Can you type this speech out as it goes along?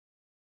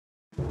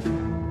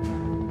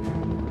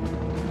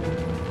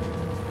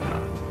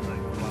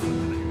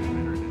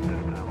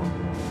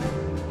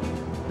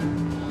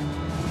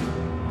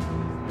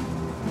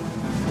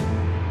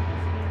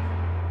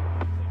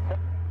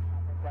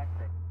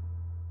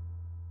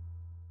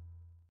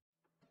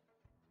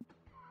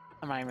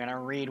I'm not even gonna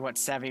read what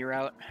Sevi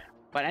wrote.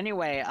 But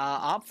anyway,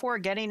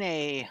 OPFOR getting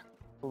a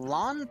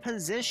long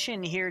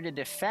position here to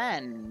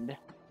defend.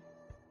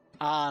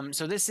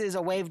 So this is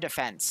a wave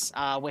defense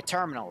with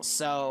terminals.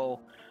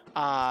 So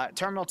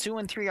Terminal 2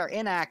 and 3 are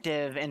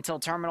inactive until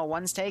Terminal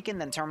 1's taken,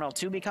 then Terminal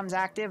 2 becomes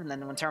active, and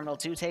then when Terminal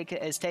 2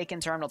 is taken,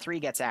 Terminal 3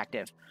 gets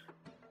active.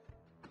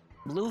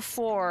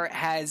 BLUFOR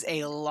has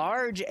a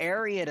large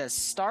area to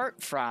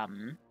start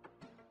from,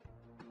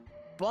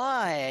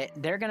 but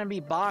they're going to be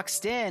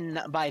boxed in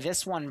by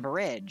this one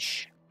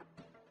bridge.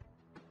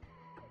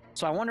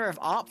 So I wonder if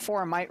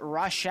OPFOR might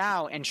rush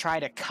out and try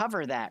to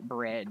cover that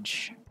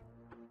bridge.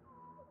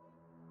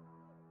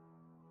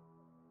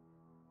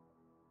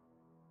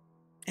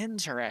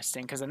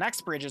 Interesting, because the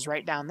next bridge is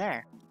right down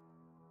there.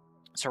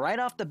 So right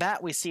off the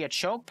bat, we see a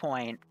choke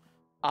point.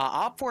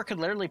 OPFOR could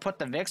literally put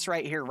the VIX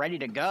right here ready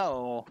to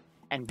go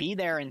and be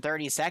there in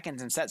 30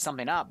 seconds and set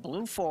something up.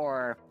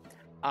 BLUFOR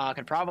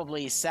could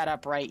probably set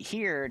up right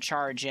here,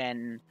 charge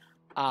in,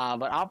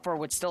 but OPFOR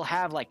would still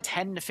have like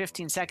 10 to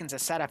 15 seconds to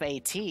set up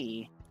AT.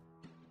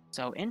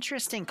 So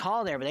interesting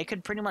call there, but they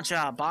could pretty much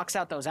box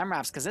out those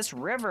MRAPs because this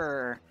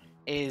river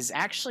is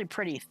actually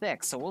pretty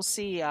thick. So we'll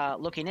see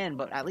looking in,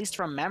 but at least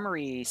from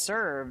memory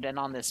served and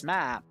on this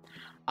map,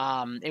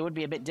 it would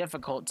be a bit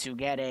difficult to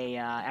get a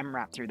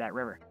MRAP through that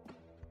river.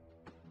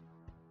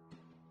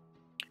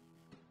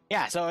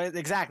 Yeah, so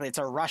exactly, it's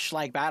a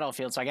rush-like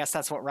battlefield, so I guess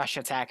that's what rush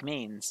attack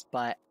means.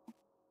 But,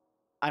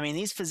 I mean,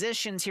 these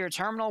positions here,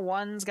 Terminal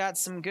 1's got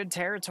some good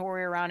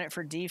territory around it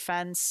for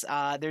defense.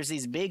 There's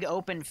these big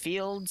open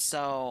fields,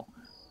 so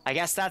I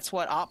guess that's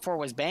what OPFOR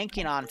was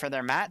banking on for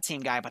their mat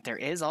team guy, but there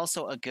is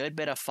also a good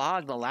bit of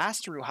fog. The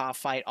last Ruha'd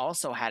fight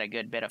also had a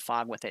good bit of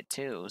fog with it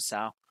too,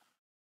 so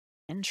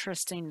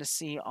interesting to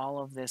see all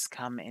of this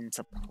come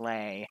into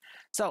play.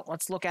 So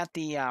let's look at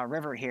the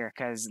river here,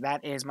 because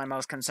that is my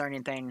most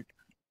concerning thing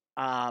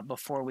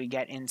before we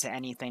get into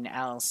anything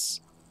else.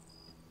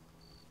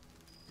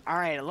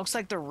 Alright, it looks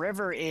like the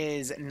river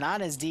is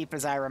not as deep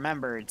as I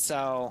remembered,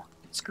 so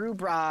screw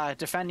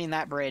defending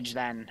that bridge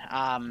then.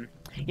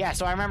 Yeah,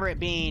 so I remember it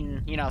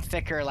being, you know,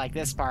 thicker like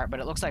this part, but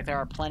it looks like there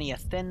are plenty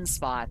of thin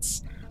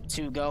spots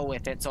to go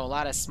with it, so a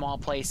lot of small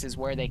places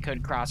where they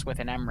could cross with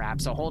an MRAP.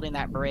 So holding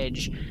that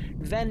bridge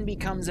then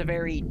becomes a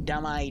very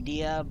dumb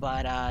idea,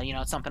 but, you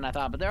know, it's something I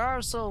thought. But there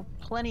are still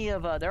plenty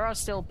of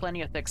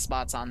thick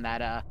spots on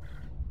that,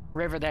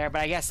 river there,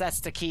 but I guess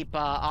that's to keep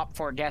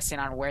OPFOR guessing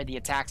on where the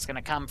attack's going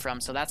to come from.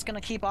 So that's going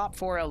to keep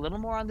OPFOR a little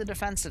more on the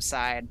defensive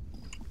side.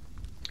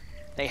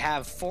 They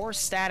have 4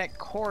 static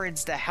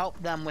cords to help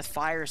them with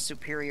fire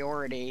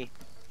superiority,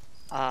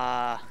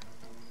 at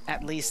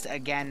least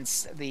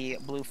against the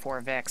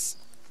BLUFOR VIX.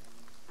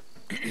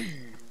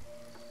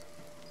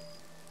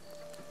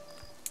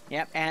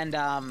 Yep,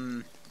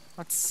 and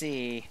let's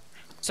see.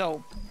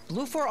 So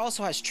BLUFOR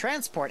also has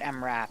transport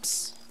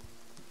MRAPs,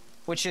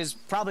 which is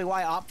probably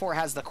why OPFOR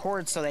has the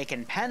cords so they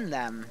can pen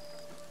them.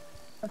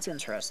 That's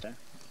interesting.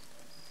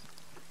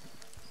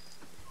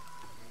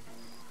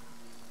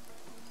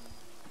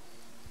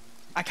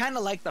 I kind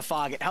of like the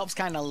fog. It helps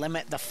kind of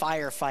limit the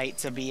firefight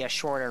to be a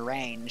shorter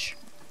range.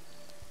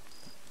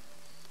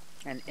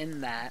 And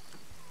in that,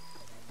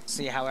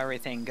 see how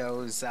everything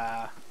goes,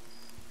 how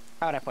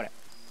would I put it?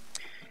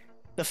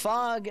 The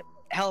fog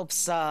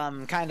helps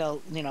kind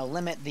of, you know,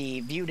 limit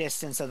the view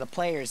distance of the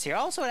players here.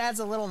 Also, it adds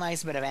a little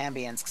nice bit of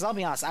ambience, because I'll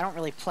be honest, I don't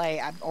really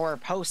play or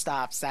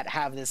post-ops that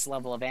have this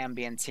level of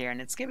ambience here, and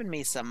it's given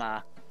me some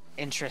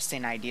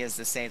interesting ideas,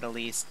 to say the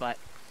least. But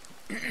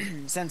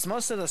since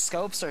most of the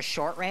scopes are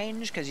short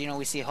range, because, you know,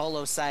 we see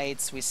holo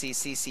sites, we see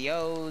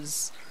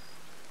CCOs,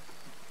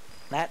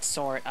 that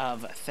sort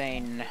of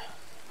thing,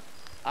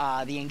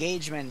 the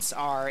engagements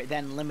are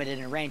then limited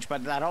in range,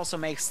 but that also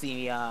makes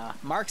the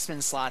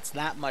marksman slots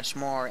that much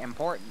more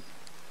important.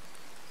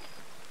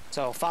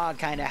 So fog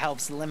kind of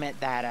helps limit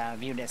that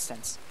view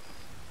distance.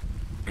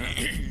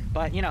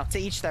 But, you know, to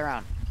each their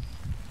own.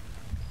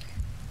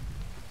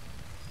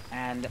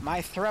 And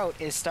my throat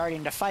is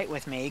starting to fight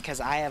with me because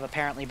I have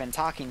apparently been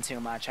talking too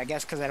much. I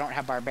guess because I don't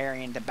have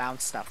Barbarian to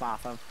bounce stuff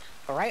off of.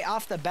 But right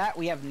off the bat,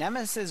 we have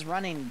Nemesis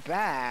running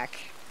back.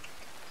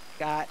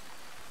 Got...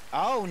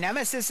 Oh,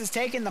 Nemesis is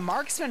taking the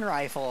marksman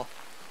rifle.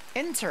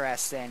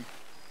 Interesting.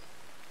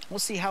 We'll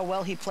see how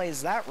well he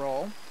plays that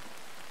role.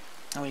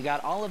 And we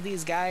got all of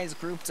these guys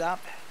grouped up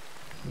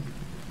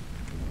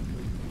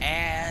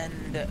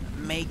and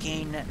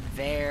making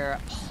their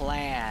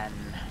plan.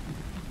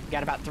 We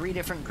got about 3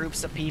 different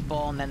groups of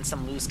people and then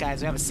some loose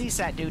guys. We have a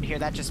CSAT dude here.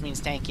 That just means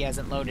Tanky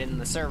hasn't loaded in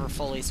the server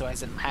fully, so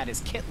hasn't had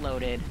his kit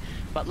loaded.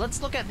 But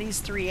let's look at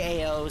these 3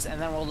 AOs,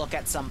 and then we'll look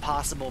at some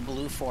possible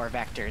BLUFOR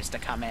vectors to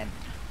come in.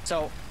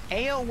 So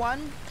AO1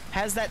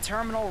 has that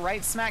terminal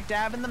right smack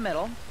dab in the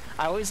middle.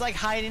 I always like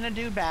hiding a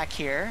dude back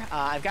here.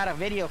 I've got a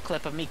video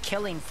clip of me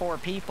killing 4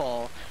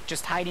 people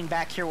just hiding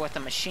back here with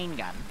a machine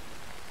gun.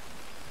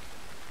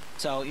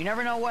 So you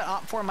never know what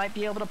OPFOR might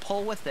be able to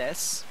pull with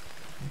this.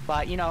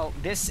 But, you know,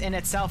 this in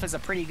itself is a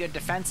pretty good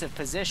defensive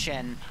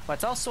position, but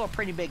it's also a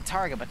pretty big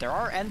target. But there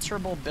are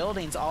enterable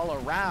buildings all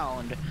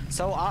around,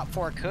 so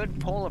OPFOR could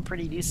pull a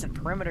pretty decent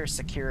perimeter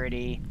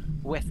security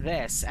with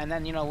this. And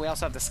then, you know, we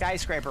also have the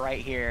skyscraper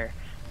right here,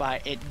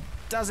 but it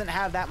doesn't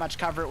have that much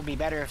cover. It would be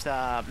better if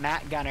the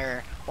mat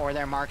gunner or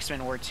their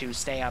marksman were to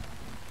stay up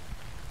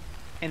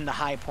in the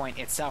high point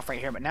itself right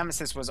here. But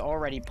Nemesis was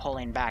already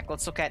pulling back.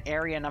 Let's look at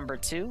area number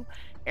 2.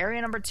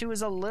 Area number 2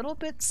 is a little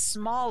bit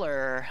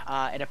smaller.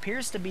 It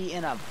appears to be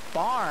in a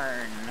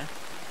barn.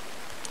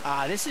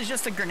 This is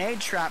just a grenade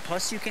trap,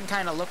 plus you can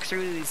kind of look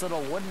through these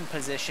little wooden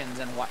positions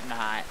and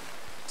whatnot.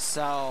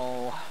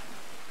 So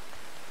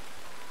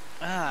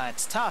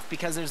it's tough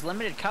because there's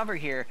limited cover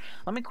here.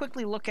 Let me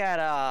quickly look at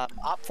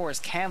OPFOR's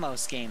camo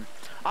scheme.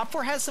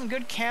 OPFOR has some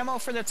good camo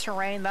for the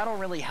terrain. That'll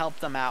really help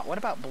them out. What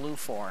about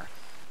BLUFOR?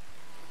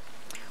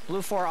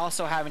 BLUFOR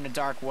also having a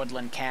dark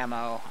woodland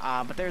camo,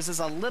 but theirs is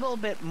a little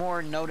bit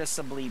more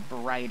noticeably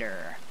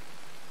brighter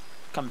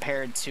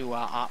compared to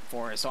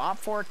OPFOR. So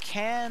OPFOR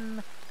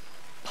can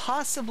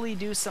possibly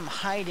do some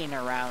hiding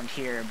around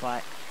here,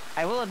 but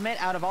I will admit,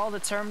 out of all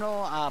the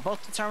terminal,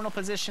 both the terminal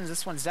positions,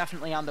 this one's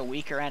definitely on the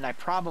weaker end. I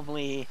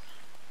probably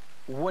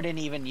wouldn't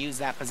even use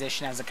that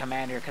position as a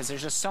commander because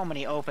there's just so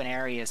many open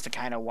areas to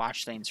kind of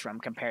watch things from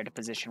compared to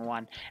position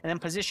 1. And then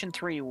position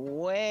 3,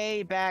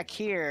 way back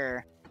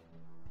here,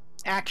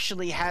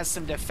 actually has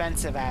some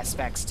defensive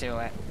aspects to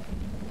it.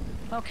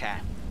 Okay.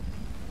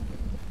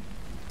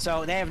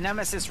 So they have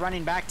Nemesis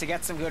running back to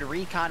get some good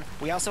recon.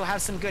 We also have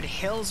some good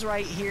hills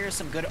right here,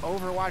 some good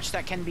overwatch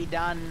that can be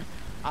done.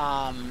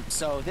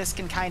 So this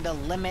can kind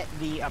of limit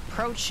the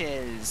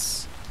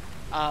approaches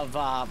of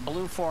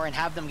BLUFOR and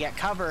have them get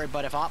covered,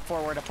 but if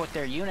OPFOR were to put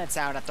their units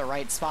out at the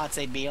right spots,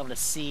 they'd be able to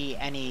see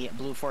any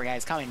BLUFOR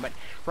guys coming. But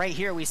right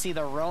here we see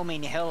the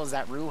roaming hills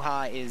that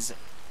Ruha'd is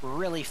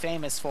really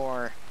famous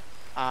for,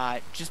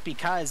 just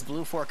because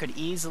BLUFOR could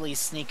easily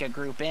sneak a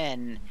group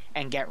in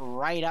and get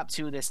right up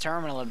to this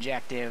terminal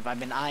objective. I've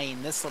been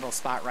eyeing this little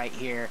spot right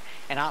here,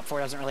 and OPFOR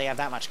doesn't really have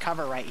that much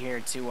cover right here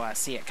to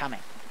see it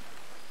coming.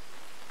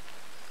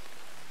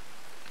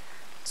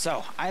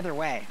 So, either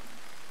way,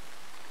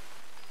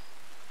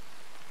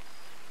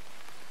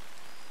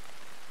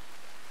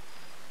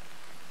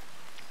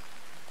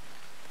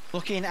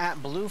 looking at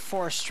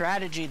BLUFOR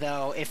strategy,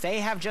 though, if they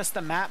have just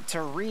the map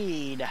to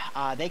read,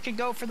 they could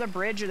go for the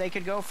bridge or they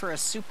could go for a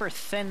super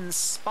thin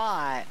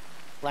spot,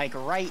 like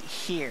right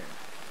here.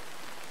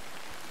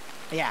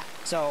 Yeah,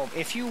 so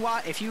if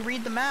you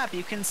read the map,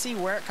 you can see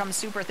where it comes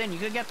super thin. You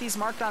could get these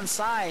marked on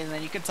side, and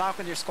then you could talk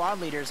with your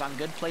squad leaders on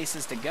good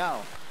places to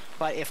go.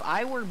 But if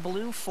I were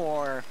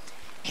BLUFOR,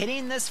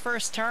 hitting this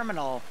first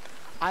terminal,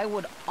 I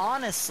would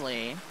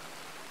honestly...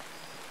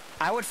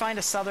 I would find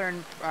a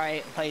southern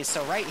place,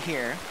 so right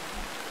here.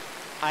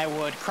 I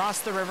would cross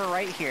the river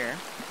right here.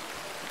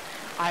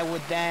 I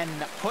would then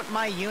put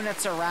my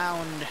units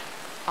around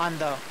on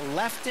the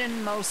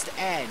left-inmost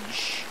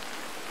edge,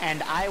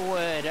 and I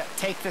would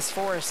take this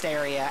forest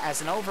area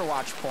as an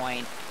overwatch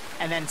point,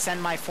 and then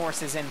send my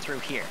forces in through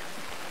here.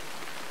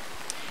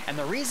 And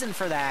the reason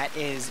for that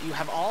is you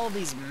have all of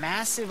these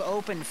massive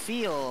open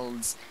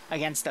fields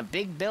against a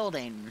big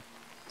building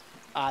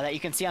that you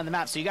can see on the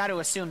map. So you got to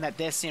assume that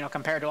this, you know,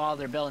 compared to all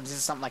their buildings, this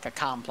is something like a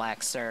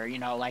complex or, you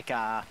know, like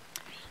a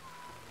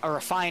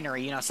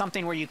refinery, you know,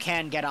 something where you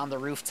can get on the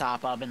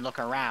rooftop of and look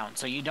around.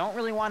 So you don't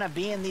really want to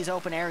be in these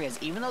open areas,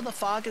 even though the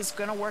fog is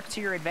going to work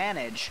to your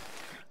advantage,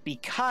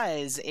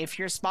 because if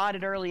you're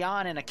spotted early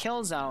on in a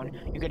kill zone,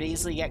 you could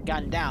easily get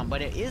gunned down.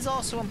 But it is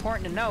also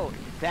important to note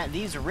that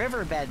these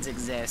riverbeds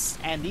exist,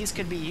 and these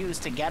could be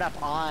used to get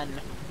up on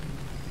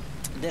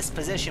this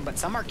position. But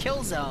some are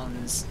kill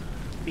zones,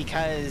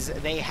 because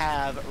they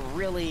have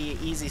really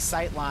easy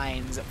sight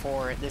lines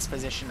for this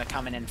position to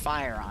come in and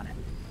fire on it.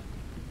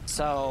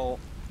 So,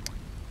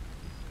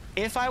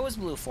 if I was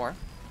BLUFOR,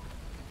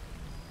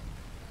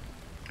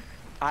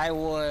 I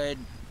would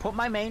put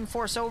my main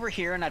force over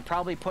here, and I'd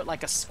probably put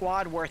like a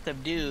squad worth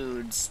of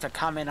dudes to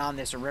come in on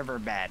this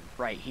riverbed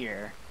right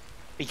here.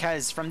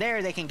 Because from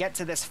there, they can get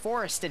to this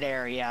forested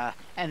area,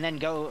 and then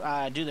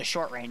go do the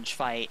short-range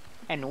fight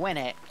and win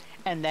it.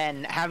 And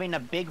then having a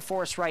big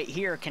force right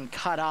here can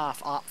cut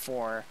off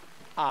OPFOR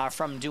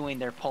from doing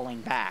their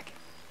pulling back.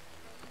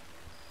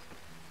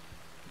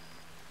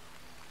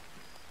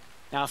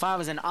 Now, if I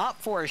was in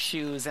OPFOR's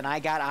shoes and I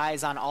got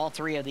eyes on all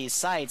 3 of these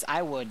sites,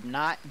 I would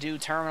not do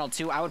Terminal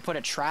 2. I would put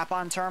a trap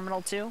on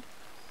Terminal 2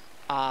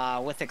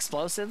 with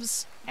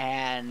explosives,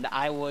 and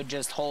I would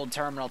just hold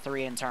Terminal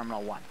 3 and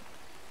Terminal 1.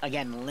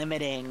 Again,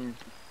 limiting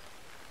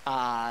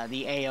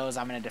the AOs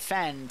I'm going to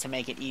defend to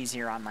make it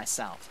easier on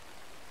myself.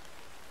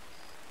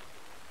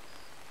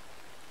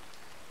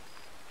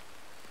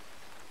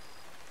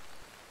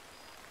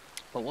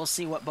 But we'll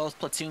see what both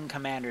platoon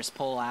commanders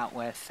pull out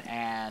with,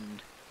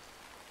 and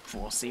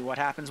we'll see what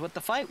happens with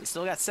the fight. We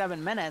still got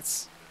 7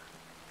 minutes.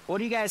 What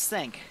do you guys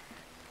think?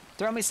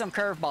 Throw me some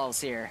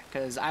curveballs here,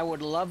 because I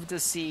would love to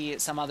see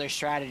some other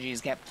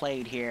strategies get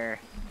played here.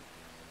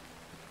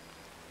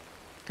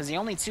 Because the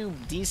only two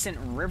decent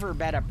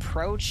riverbed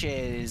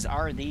approaches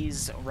are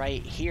these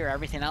right here.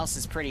 Everything else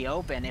is pretty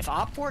open. If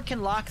OPFOR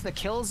can lock the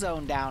kill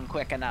zone down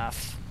quick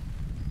enough,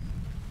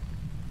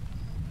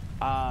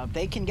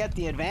 they can get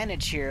the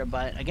advantage here.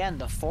 But again,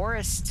 the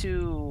forest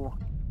to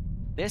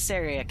this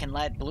area can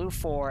let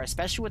BLUFOR,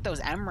 especially with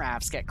those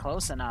MRAFs, get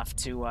close enough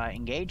to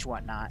engage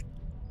whatnot.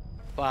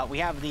 But we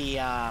have the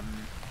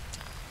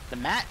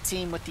Matt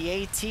team with the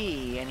AT,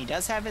 and he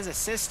does have his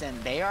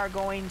assistant. They are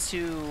going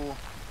to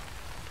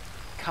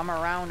come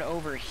around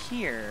over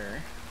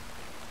here.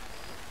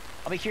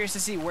 I'll be curious to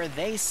see where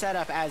they set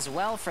up as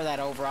well for that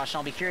Overwatch, and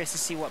I'll be curious to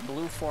see what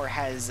BLUFOR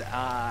has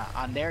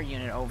on their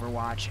unit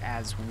Overwatch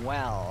as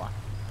well.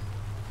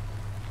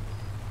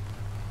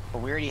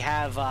 But we already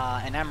have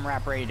an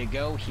MRAP ready to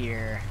go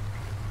here.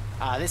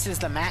 This is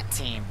the Matt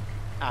team,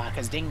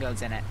 because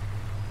Dingo's in it.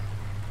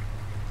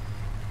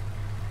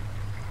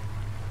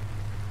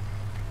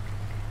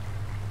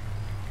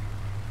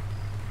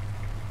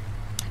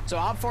 So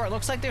OPFOR, it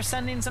looks like they're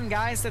sending some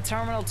guys to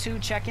Terminal 2,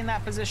 checking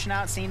that position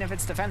out, seeing if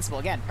it's defensible.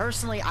 Again,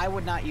 personally, I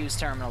would not use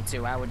Terminal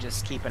 2. I would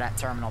just keep it at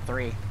Terminal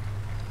 3.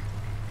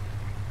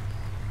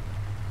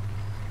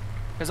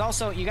 Because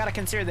also, you got to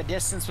consider the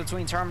distance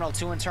between Terminal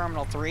 2 and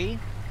Terminal 3.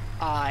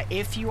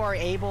 If you are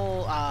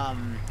able,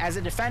 as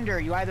a defender,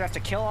 you either have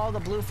to kill all the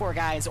BLUFOR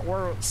guys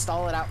or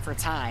stall it out for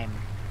time.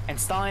 And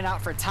stalling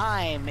out for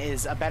time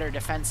is a better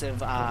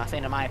defensive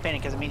thing, in my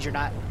opinion, because it means you're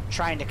not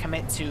trying to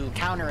commit to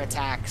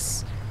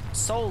counterattacks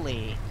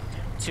solely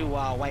to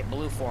white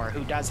BLUFOR,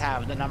 who does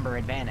have the number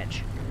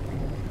advantage.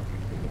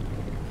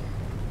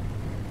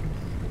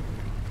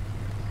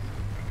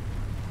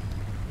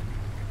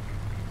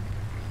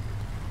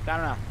 I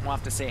don't know. We'll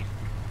have to see.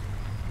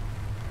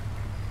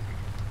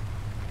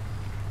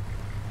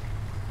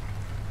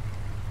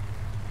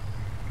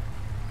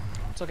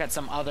 Let's look at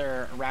some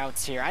other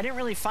routes here. I didn't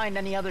really find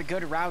any other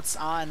good routes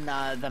on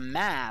the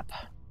map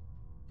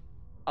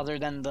other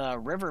than the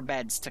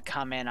riverbeds to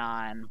come in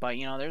on, but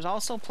you know, there's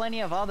also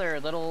plenty of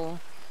other little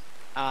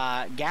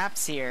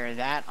gaps here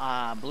that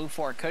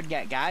BLUFOR could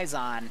get guys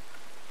on.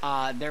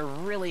 They're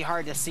really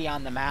hard to see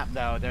on the map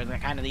though. They're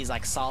kind of these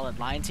like solid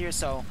lines here,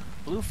 so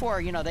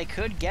BLUFOR, you know, they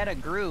could get a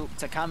group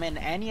to come in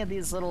any of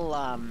these little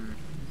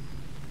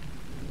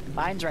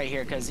lines right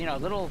here, because you know,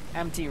 little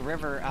empty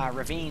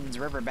ravines,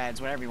 riverbeds,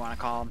 whatever you want to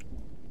call them.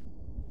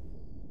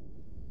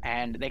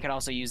 And they could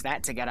also use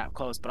that to get up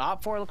close. But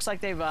OPFOR looks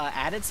like they've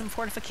added some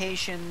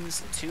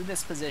fortifications to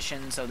this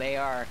position, so they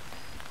are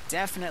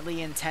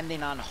definitely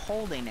intending on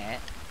holding it.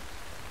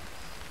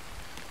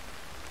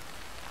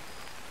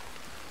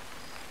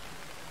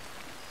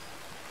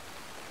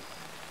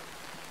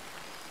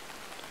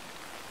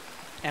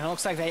 And it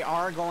looks like they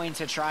are going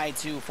to try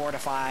to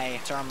fortify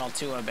Terminal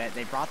 2 a bit.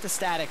 They brought the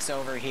statics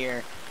over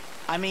here.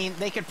 I mean,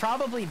 they could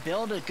probably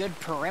build a good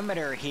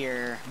perimeter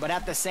here, but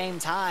at the same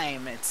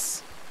time,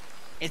 it's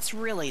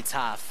really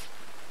tough.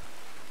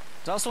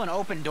 There's also an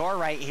open door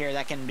right here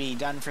that can be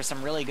done for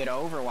some really good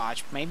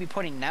Overwatch. Maybe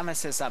putting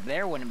Nemesis up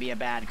there wouldn't be a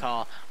bad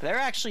call. But they're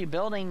actually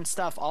building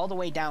stuff all the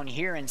way down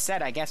here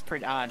instead. I guess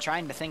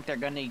trying to think they're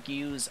going to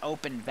use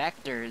open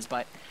vectors.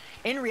 But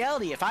in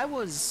reality, if I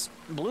was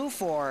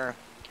BLUFOR,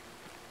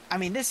 I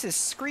mean, this is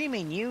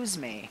screaming use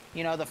me.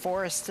 You know, the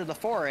forest to the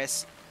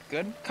forest.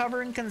 Good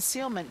cover and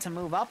concealment to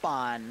move up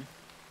on.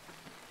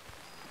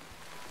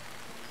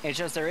 It's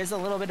just there is a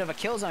little bit of a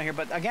kill zone here,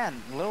 but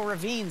again, little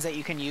ravines that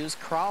you can use,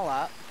 crawl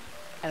up,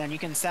 and then you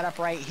can set up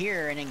right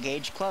here and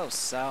engage close.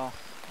 So,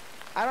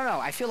 I don't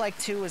know. I feel like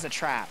 2 is a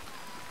trap.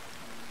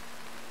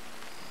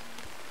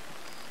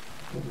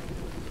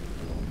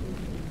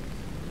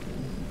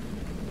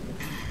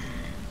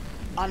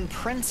 On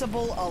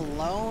principle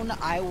alone,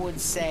 I would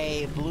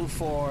say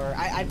BLUFOR.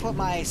 I put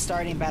my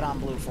starting bet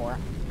on BLUFOR.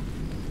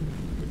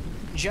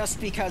 Just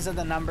because of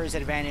the numbers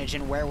advantage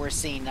and where we're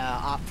seeing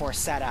OPFOR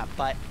set up,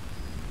 but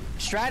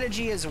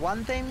strategy is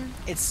one thing.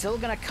 It's still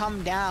going to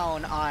come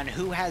down on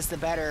who has the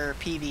better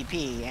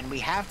PvP. And we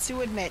have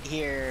to admit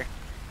here,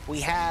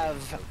 we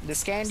have the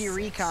Scandi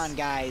Recon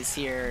guys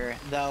here,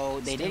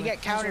 though they did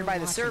get countered by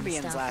the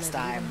Serbians last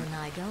time.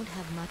 I don't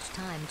have much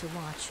time to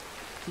watch.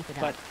 Keep it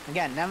up. But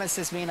again,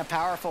 Nemesis being a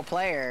powerful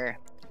player,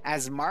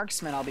 as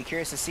marksman, I'll be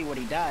curious to see what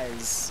he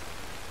does.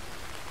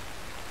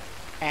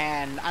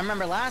 And I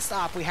remember last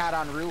op we had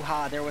on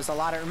Ruha'd, there was a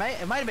lot of, it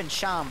might have been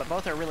Sham, but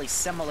both are really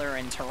similar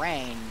in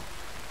terrain.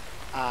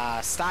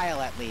 Style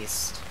at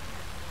least.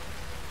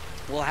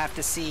 We'll have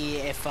to see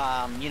if,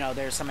 you know,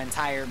 there's some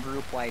entire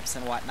group wipes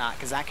and whatnot,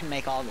 because that can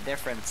make all the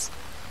difference.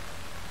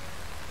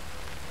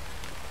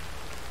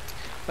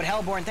 But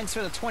Hellborn, thanks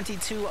for the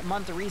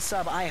 22-month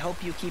resub. I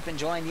hope you keep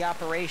enjoying the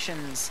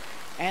operations,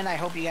 and I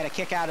hope you get a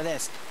kick out of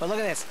this. But look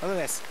at this, look at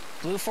this.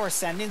 BLUFOR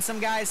sending some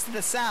guys to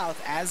the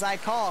south, as I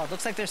called.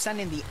 Looks like they're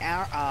sending the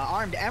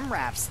armed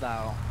MRAPs,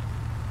 though.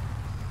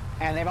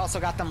 And they've also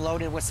got them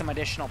loaded with some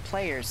additional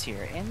players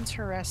here.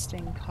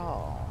 Interesting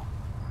call.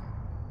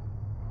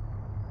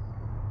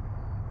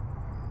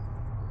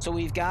 So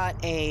we've got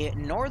a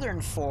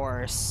northern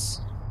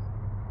force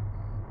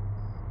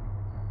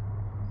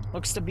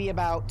Looks to be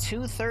about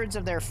 2/3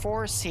 of their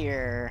force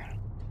here.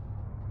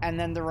 And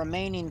then the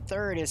remaining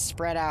third is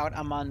spread out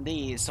among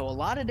these. So a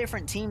lot of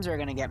different teams are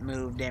going to get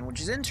moved in,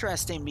 which is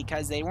interesting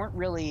because they weren't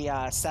really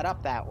set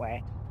up that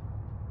way.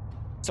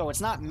 So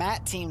it's not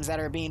MAT teams that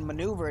are being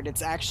maneuvered.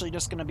 It's actually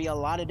just going to be a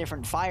lot of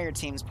different fire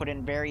teams put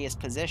in various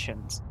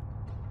positions.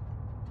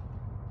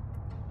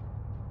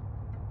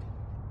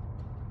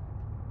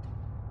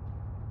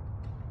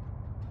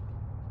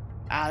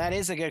 That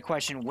is a good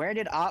question. Where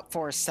did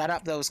OPFOR set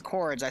up those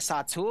cords? I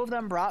saw 2 of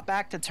them brought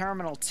back to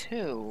Terminal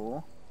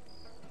 2.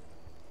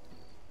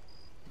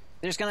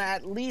 There's going to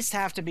at least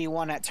have to be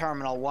one at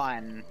Terminal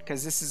 1,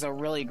 because this is a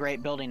really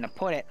great building to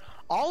put it.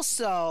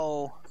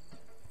 Also,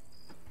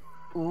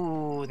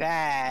 ooh,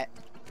 that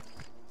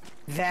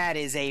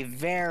is a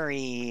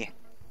very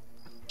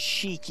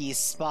cheeky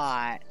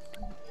spot.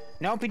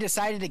 Nope, he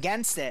decided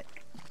against it.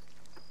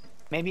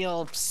 Maybe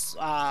he'll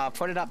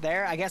put it up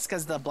there, I guess,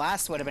 because the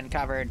blast would have been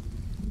covered.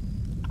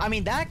 I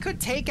mean, that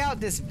could take out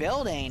this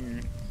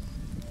building.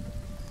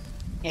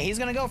 Yeah, he's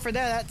gonna go for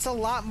there. That's a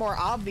lot more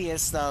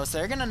obvious, though, so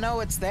they're gonna know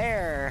it's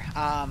there.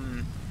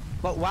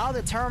 But while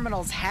the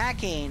terminal's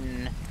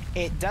hacking,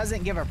 it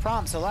doesn't give a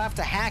prompt, so they'll have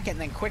to hack it and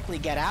then quickly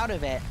get out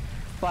of it.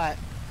 But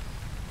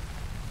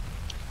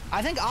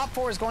I think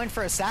OPFOR is going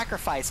for a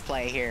sacrifice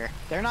play here.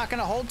 They're not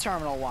gonna hold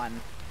Terminal 1.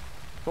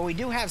 But we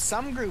do have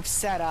some groups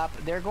set up.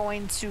 They're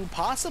going to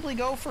possibly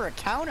go for a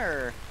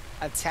counter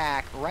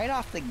attack right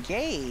off the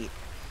gate.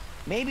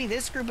 Maybe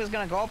this group is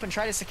gonna go up and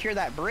try to secure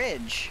that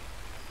bridge.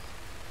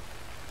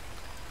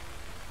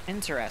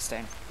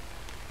 Interesting.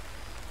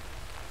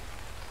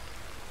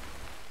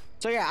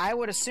 So yeah, I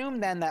would assume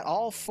then that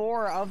all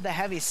 4 of the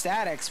heavy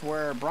statics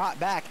were brought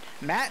back.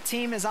 MAT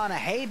team is on a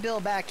hay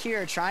bill back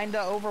here trying to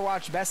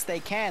overwatch best they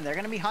can. They're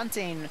going to be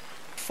hunting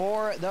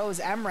for those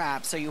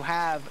MRAPs. So you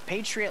have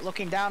Patriot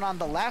looking down on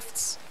the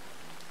left,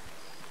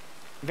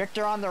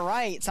 Victor on the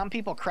right. Some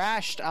people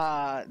crashed.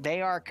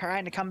 They are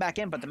trying to come back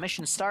in, but the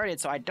mission started,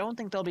 so I don't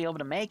think they'll be able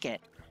to make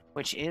it,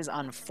 which is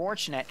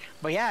unfortunate.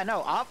 But yeah,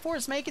 no, OPFOR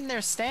is making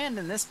their stand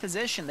in this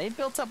position. They've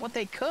built up what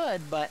they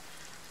could, but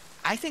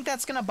I think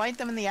that's going to bite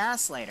them in the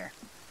ass later.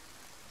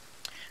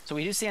 So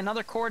we do see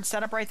another cord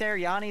set up right there.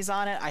 Yanni's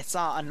on it. I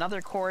saw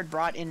another cord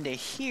brought into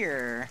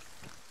here,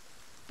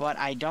 but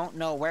I don't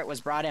know where it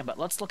was brought in. But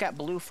let's look at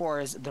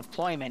BLUFOR's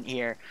deployment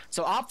here.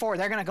 So OPFOR,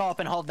 they're going to go up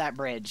and hold that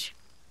bridge.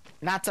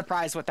 Not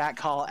surprised with that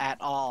call at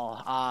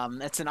all.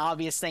 It's an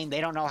obvious thing.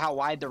 They don't know how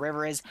wide the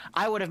river is.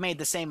 I would have made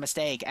the same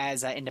mistake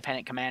as an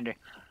independent commander.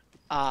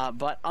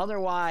 But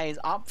otherwise,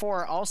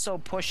 OPFOR also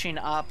pushing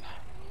up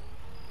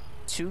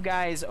 2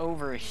 guys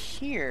over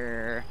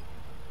here.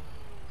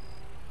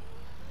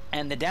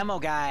 And the demo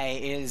guy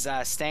is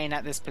staying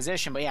at this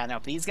position. But yeah, no,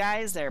 these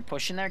guys, they're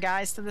pushing their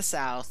guys to the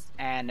south,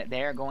 and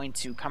they're going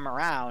to come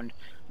around.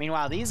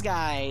 Meanwhile, these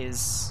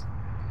guys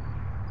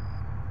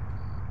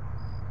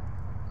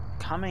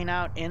coming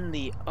out in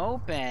the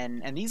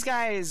open, and these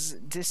guys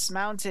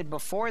dismounted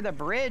before the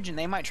bridge, and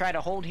they might try to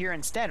hold here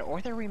instead,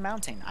 or they're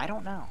remounting. I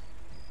don't know.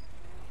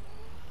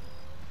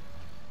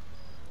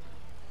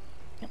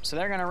 Yep, so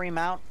they're going to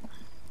remount.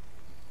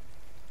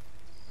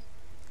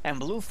 And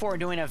BLUFOR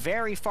doing a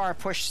very far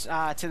push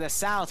to the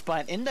south,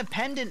 but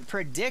Independent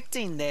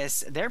predicting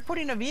this, they're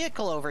putting a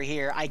vehicle over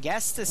here, I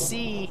guess, to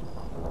see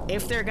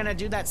if they're going to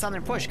do that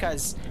southern push,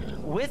 because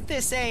with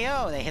this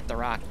AO, they hit the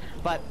rock,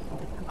 but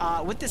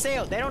with this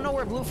AO, they don't know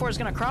where BLUFOR is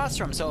going to cross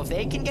from, so if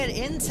they can get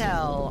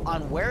intel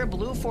on where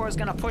BLUFOR is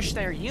going to push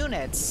their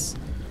units,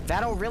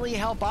 that'll really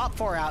help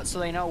OPFOR out so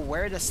they know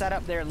where to set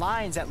up their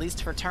lines, at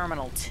least for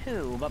Terminal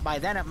 2, but by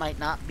then it might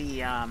not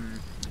be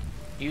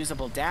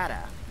usable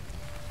data.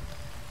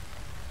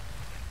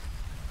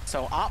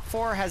 So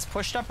OPFOR has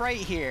pushed up right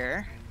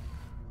here.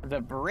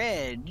 The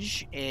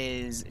bridge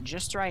is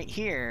just right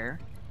here,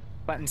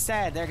 but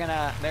instead they're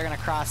gonna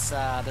cross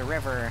the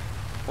river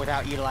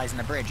without utilizing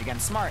the bridge. Again,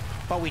 smart.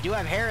 But we do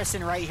have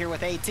Harrison right here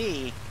with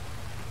AT.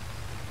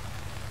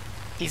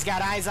 He's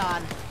got eyes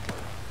on.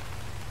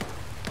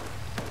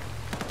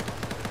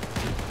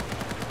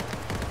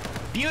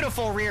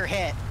 Beautiful rear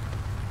hit.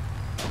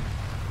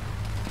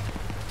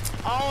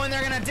 Oh, and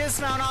they're gonna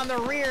dismount on the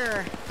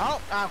rear.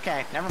 Oh,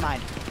 okay, never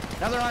mind.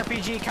 Another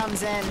RPG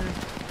comes in.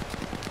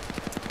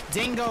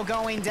 Dingo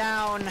going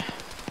down.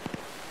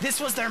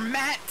 This was their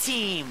MAT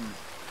team.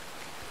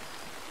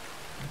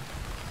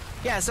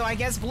 Yeah, so I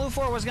guess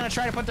BLUFOR was going to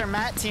try to put their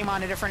MAT team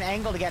on a different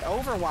angle to get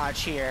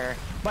Overwatch here.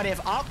 But if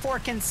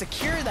OPFOR can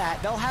secure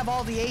that, they'll have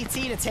all the AT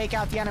to take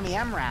out the enemy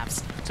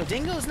MRAPs. So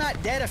Dingo's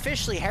not dead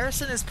officially.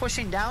 Harrison is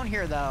pushing down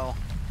here, though.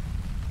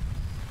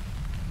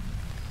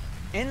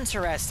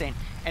 Interesting.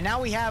 And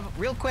now we have,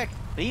 real quick,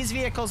 these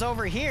vehicles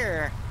over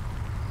here.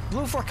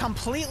 BLUFOR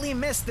completely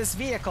missed this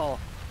vehicle.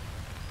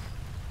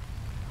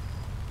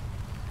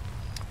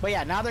 But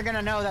yeah, now they're going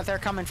to know that they're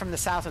coming from the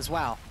south as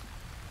well.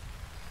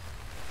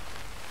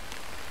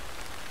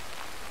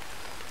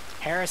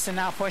 Harrison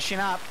now pushing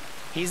up.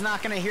 He's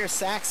not going to hear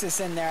Saxus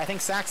in there. I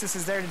think Saxus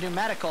is there to do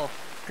medical.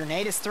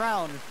 Grenade is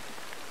thrown.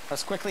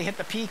 Let's quickly hit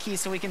the P key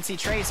so we can see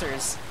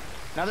tracers.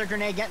 Another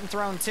grenade getting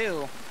thrown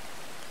too.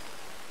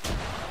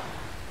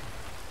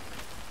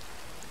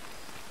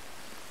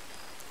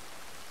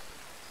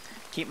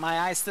 Keep my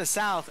eyes to the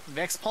south.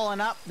 Vic's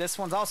pulling up. This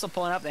one's also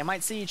pulling up. They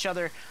might see each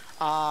other.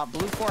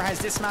 BLUFOR has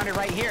dismounted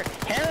right here.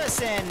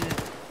 Harrison!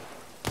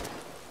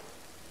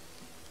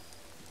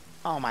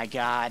 Oh my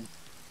god.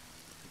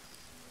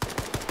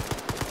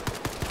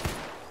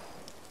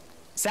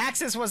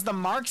 Saxus was the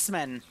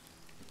marksman.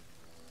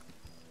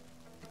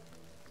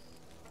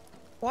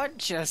 What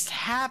just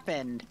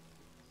happened?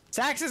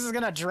 Saxus is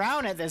gonna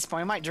drown at this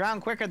point. He might drown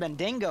quicker than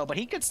Dingo, but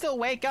he could still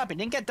wake up. He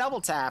didn't get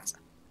double tapped.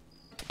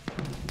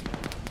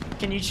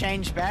 Can you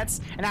change bets?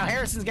 And now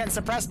Harrison's getting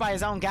suppressed by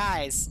his own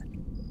guys.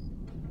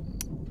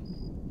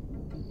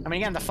 I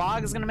mean, again, the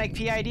fog is gonna make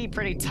PID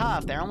pretty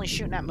tough. They're only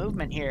shooting at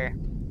movement here.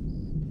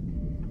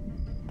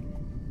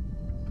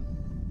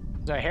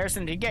 So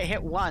Harrison did get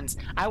hit once.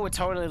 I would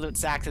totally loot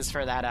Saxus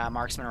for that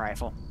marksman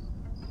rifle.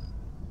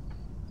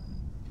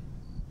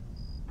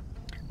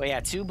 But yeah,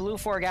 2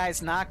 BLUFOR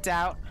guys knocked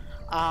out.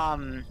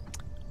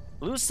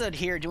 Lucid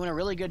here doing a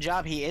really good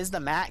job. He is the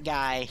mat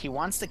guy. He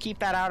wants to keep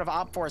that out of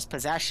OPFOR's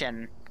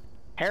possession.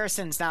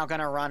 Harrison's now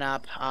going to run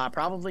up,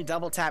 probably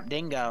double tap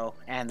Dingo,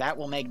 and that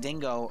will make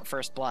Dingo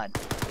first blood.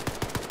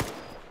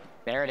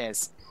 There it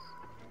is.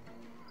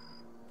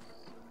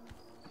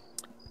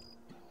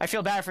 I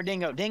feel bad for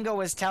Dingo. Dingo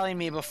was telling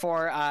me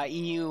before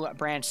EU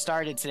branch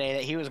started today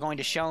that he was going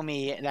to show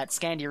me that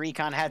Scandi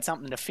Recon had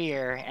something to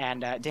fear,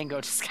 and Dingo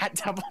just got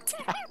double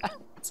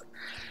tapped.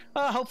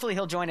 Hopefully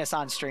he'll join us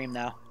on stream,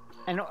 though.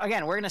 And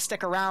again, we're going to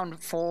stick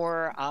around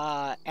for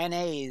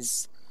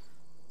NA's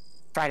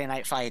Friday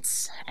Night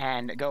Fights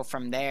and go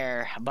from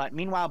there. But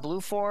meanwhile,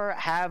 BLUFOR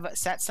have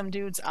set some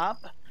dudes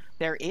up.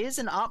 There is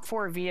an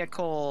OPFOR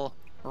vehicle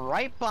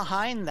right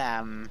behind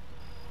them.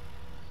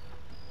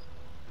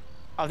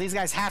 Oh, these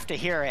guys have to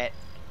hear it.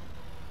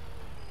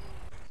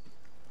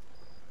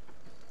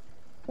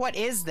 What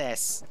is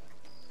this?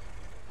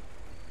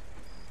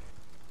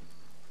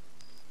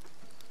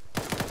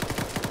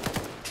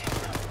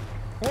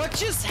 What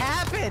just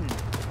happened?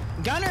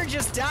 Gunner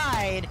just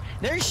died.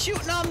 They're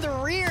shooting on the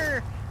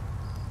rear.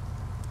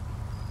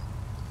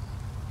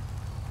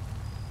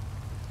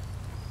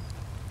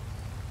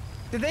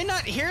 Did they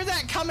not hear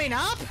that coming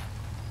up?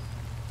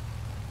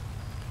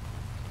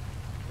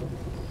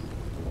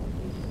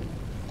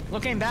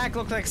 Looking back,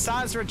 looked like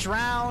Sazra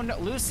drowned.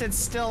 Lucid's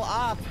still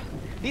up.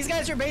 These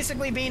guys are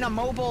basically being a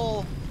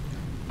mobile...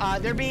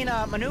 they're being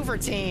a maneuver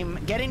team,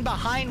 getting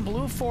behind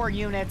BLUFOR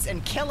units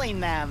and killing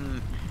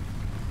them.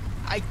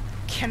 I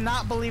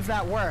cannot believe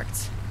that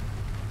worked.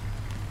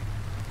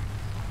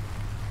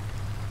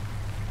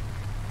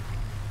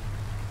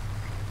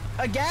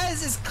 A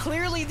Gaz is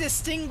clearly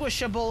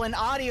distinguishable in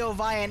audio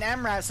via an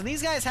MRAP, so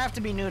these guys have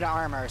to be new to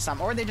Arma or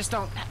something, or they just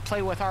don't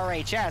play with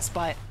RHS,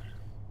 but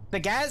the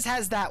Gaz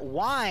has that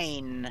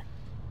whine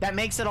that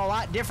makes it a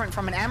lot different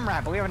from an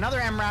MRAP, but we have another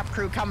MRAP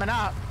crew coming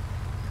up.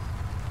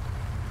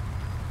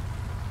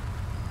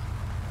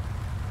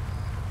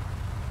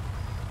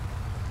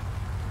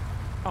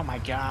 Oh my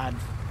god.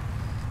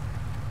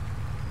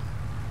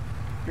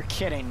 You're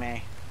kidding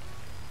me.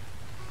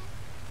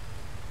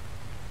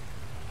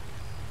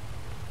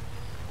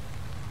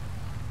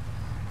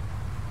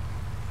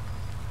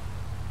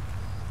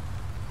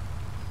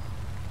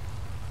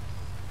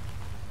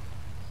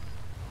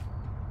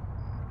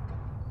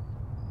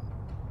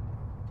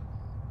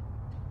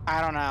 I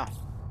don't know.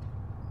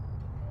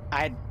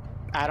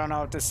 I don't know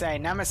what to say.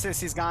 Nemesis,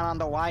 he's gone on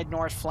the wide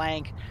north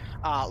flank.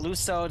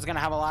 Luso's gonna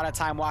have a lot of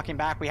time walking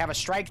back. We have a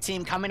strike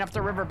team coming up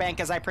the riverbank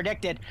as I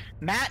predicted.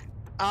 Matt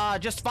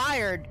just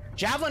fired.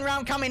 Javelin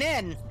round coming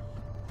in.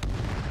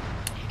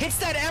 Hits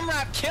that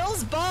MRAP,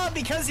 kills Bob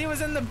because he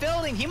was in the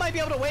building. He might be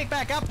able to wake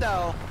back up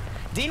though.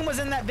 Dean was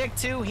in that Vic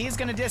too. He's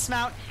gonna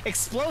dismount.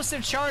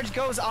 Explosive charge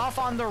goes off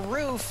on the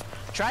roof.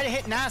 Try to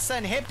hit NASA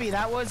and Hippie.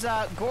 That was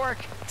Gork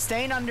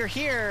staying under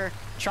here,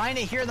 trying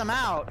to hear them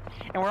out.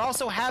 And we're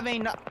also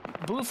having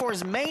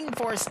BLUFOR's main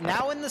force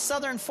now in the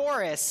southern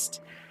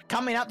forest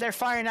coming up. They're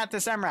firing at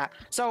this MRAP.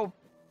 So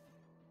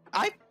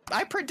I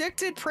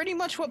predicted pretty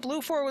much what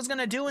BLUFOR was going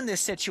to do in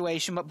this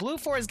situation, but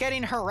BLUFOR is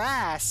getting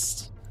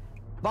harassed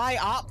by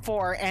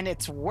OPFOR and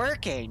it's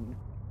working.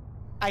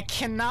 I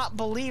cannot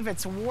believe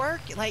it's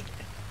working. Like,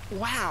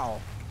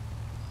 wow.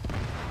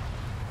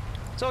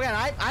 So again,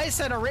 I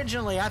said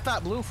originally I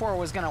thought BLUFOR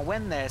was going to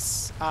win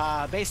this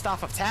based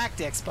off of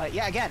tactics, but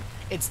yeah, again,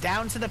 it's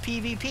down to the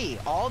PvP.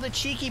 All the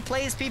cheeky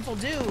plays people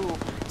do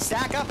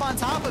stack up on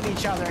top of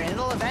each other, and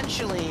it'll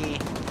eventually,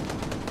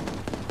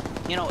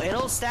 you know,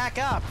 it'll stack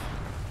up.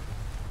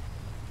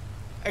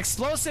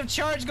 Explosive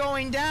charge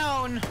going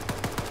down.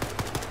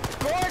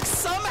 Gork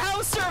somehow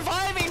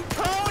surviving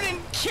prone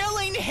and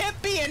killing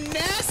Hippie and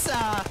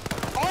NASA.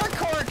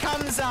 Arcor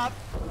comes up.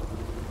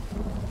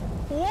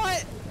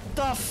 What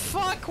the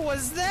fuck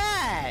was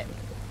that?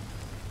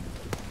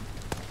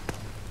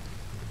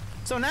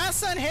 So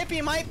NASA and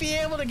Hippie might be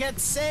able to get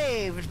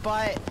saved,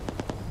 but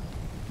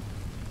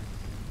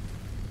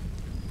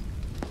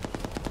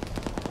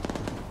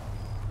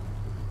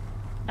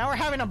now we're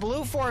having a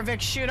BLUFOR Vic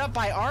shoot up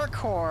by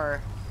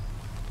Arcor.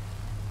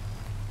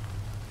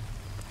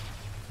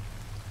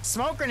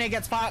 Smoke grenade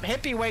gets popped.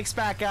 Hippie wakes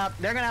back up.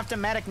 They're going to have to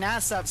medic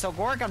Nass up. So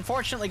Gork,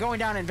 unfortunately, going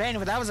down in vain,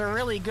 but that was a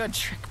really good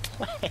trick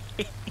play.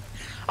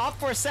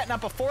 OPFOR setting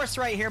up a force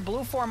right here.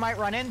 BLUFOR might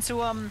run into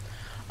him.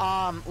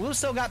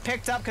 Luso got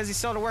picked up because he's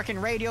still to work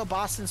in radio.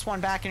 Boston swung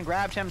back and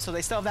grabbed him, so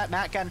they still have that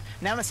mat gun.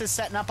 Nemesis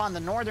setting up on the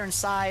northern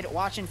side,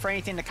 watching for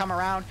anything to come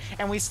around.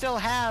 And we still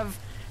have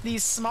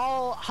these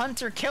small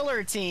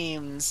hunter-killer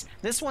teams.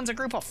 This one's a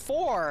group of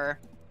 4.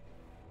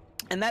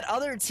 And that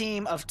other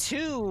team of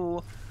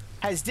 2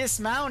 has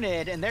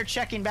dismounted, and they're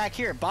checking back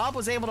here. Bob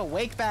was able to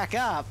wake back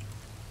up.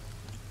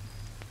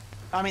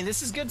 I mean,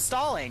 this is good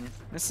stalling.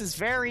 This is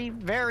very,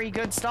 very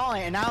good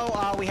stalling. And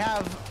now we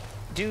have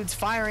dudes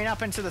firing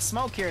up into the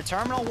smoke here.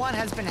 Terminal 1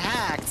 has been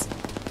hacked.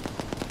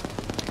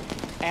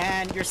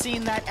 And you're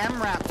seeing that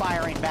MRAP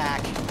firing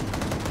back.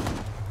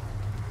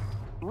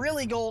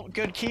 Really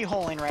good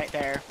keyholing right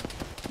there.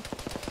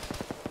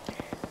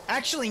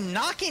 Actually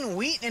knocking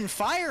Wheaton and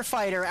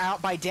Firefighter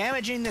out by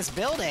damaging this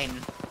building.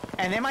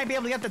 And they might be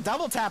able to get the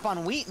double tap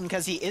on Wheaton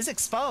because he is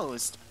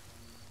exposed.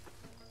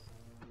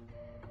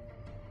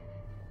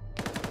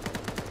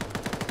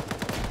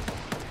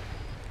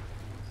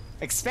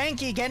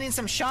 Expanky getting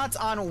some shots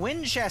on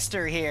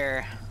Winchester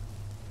here.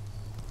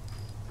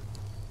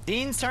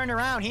 Dean's turned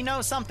around. He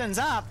knows something's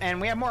up,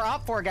 and we have more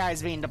OPFOR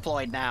guys being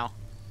deployed now.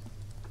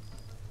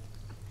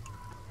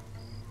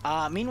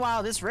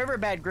 Meanwhile, this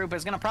Riverbed group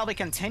is going to probably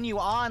continue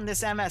on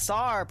this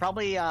MSR,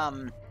 probably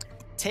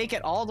take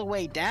it all the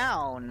way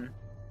down.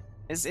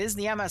 This is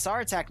the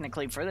MSR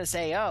technically for this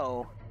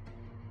AO.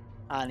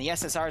 And the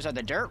SSRs are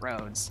the dirt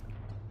roads.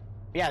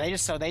 Yeah, they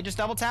just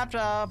double tapped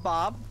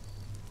Bob.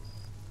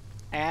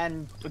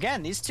 And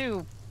again, these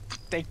two,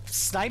 they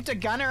sniped a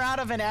gunner out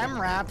of an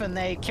MRAP and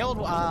they killed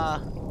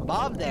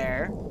Bob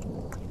there.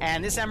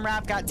 And this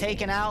MRAP got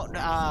taken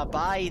out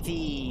by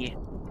the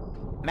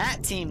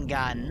Matt team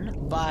gun,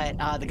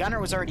 but the gunner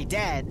was already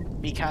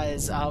dead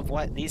because of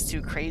what these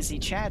two crazy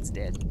Chads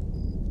did.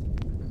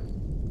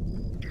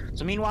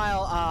 So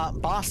meanwhile,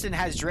 Boston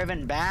has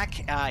driven back.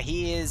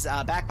 He is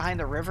back behind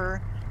the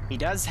river. He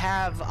does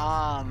have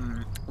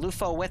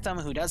Lufo with him,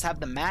 who does have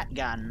the Matt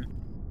gun.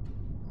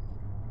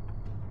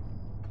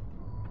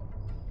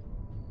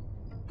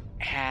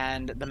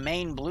 And the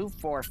main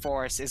BLUFOR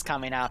force is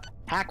coming up.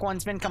 Hack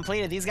 1's been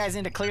completed. These guys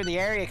need to clear the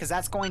area because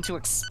that's going to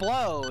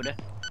explode.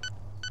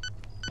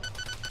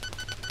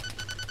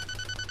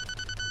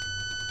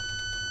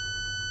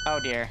 Oh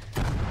dear.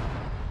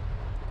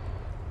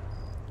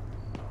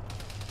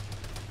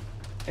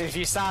 If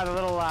you saw the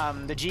little,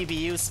 the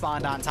GBU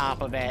spawned on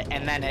top of it,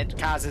 and then it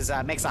causes,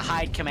 makes a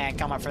hide command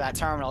come up for that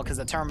terminal, because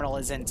the terminal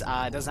isn't,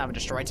 doesn't have a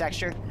destroy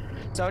texture.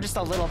 So just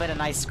a little bit of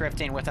nice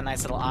scripting with a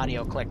nice little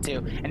audio click too.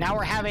 And now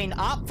we're having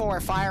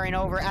OPFOR firing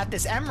over at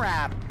this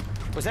MRAP.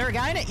 Was there a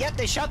guy in it? Yep,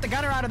 they shot the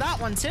gunner out of that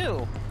one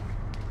too.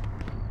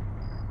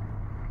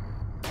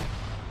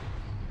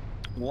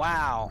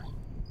 Wow.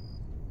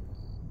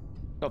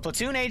 So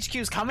Platoon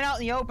HQ's coming out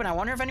in the open. I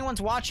wonder if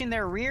anyone's watching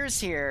their rears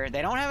here.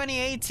 They don't have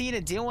any AT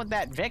to deal with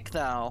that Vic,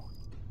 though.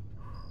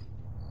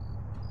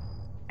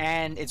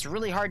 And it's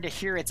really hard to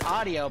hear its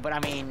audio, but I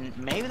mean,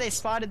 maybe they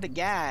spotted the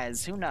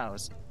gas. Who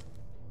knows?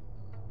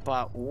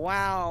 But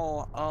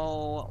wow.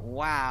 Oh,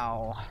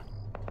 wow.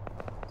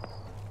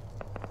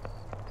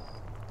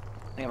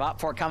 We have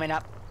OPFOR coming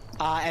up.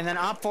 And then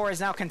OPFOR is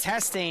now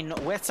contesting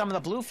with some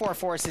of the BLUFOR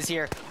forces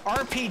here.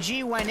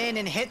 RPG went in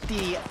and hit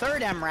the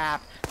third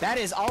MRAP. That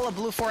is all of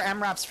BLUFOR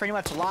MRAPs pretty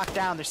much locked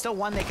down. There's still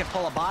one they could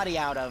pull a body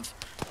out of,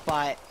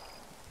 but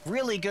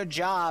really good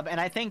job.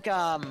 And I think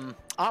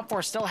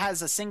OPFOR still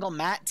has a single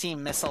MAT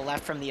team missile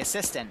left from the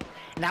assistant.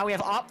 Now we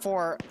have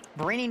OPFOR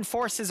bringing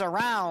forces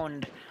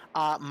around.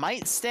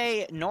 Might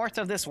stay north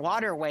of this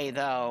waterway,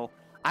 though.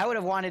 I would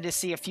have wanted to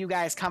see a few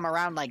guys come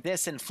around like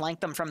this and flank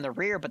them from the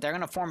rear, but they're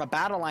going to form a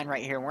battle line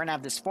right here. We're going to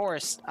have this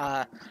force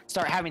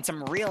start having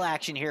some real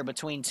action here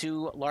between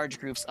two large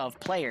groups of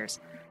players.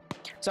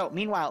 So,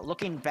 meanwhile,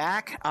 looking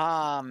back,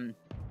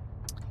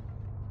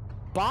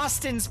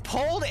 Boston's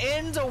pulled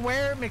into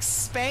where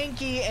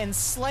McSpanky and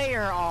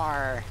Slayer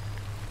are.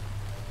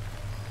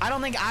 I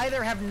don't think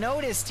either have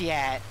noticed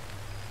yet.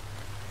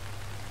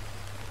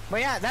 But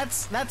yeah,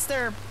 that's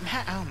their...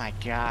 Oh my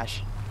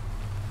gosh.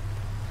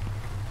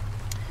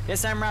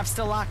 This MRAP's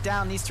still locked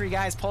down. These three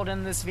guys pulled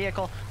into this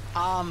vehicle.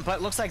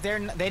 But looks like they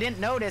didn't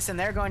notice, and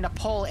they're going to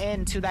pull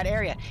into that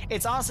area.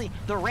 It's honestly,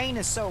 the rain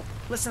is so...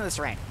 Listen to this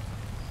rain.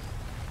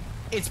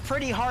 It's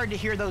pretty hard to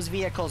hear those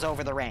vehicles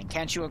over the rain.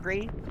 Can't you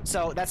agree?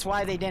 So that's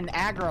why they didn't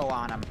aggro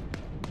on them.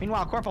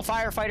 Meanwhile, Corporal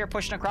Firefighter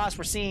pushing across.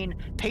 We're seeing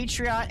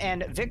Patriot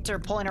and Victor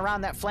pulling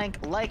around that flank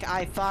like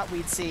I thought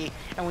we'd see.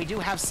 And we do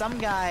have some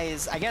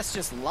guys, I guess,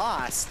 just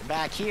lost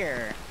back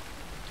here.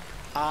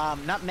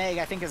 Nutmeg,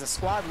 I think, is a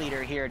squad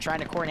leader here, trying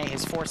to coordinate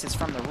his forces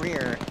from the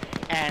rear.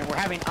 And we're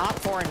having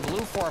OPFOR and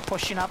BLUFOR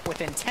pushing up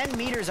within 10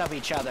 meters of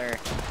each other.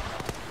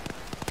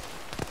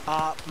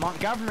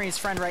 Montgomery's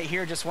friend right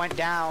here just went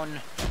down.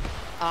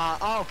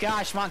 Oh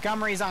gosh,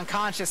 Montgomery's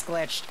unconscious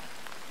glitched.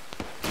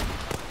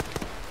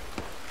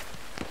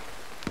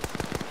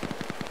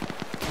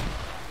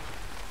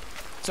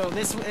 So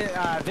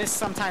this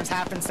sometimes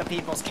happens to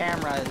people's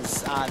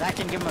cameras. That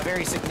can give him a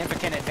very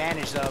significant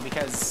advantage, though,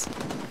 because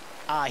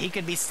he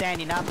could be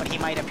standing up, but he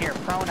might appear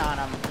prone on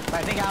him. But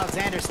I think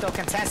Alexander's still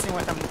contesting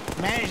with him,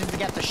 manages to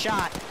get the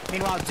shot.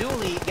 Meanwhile,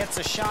 Dooley gets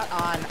a shot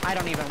on, I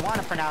don't even want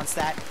to pronounce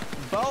that,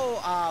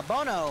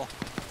 Bono.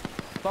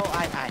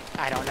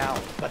 I don't know.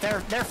 But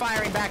they're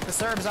firing back, the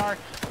Serbs are.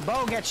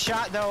 Bo gets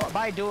shot, though,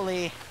 by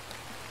Dooley.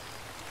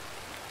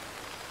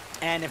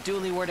 And if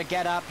Dooley were to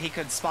get up, he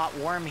could spot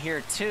Worm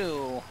here,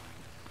 too.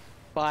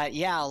 But,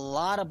 yeah, a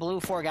lot of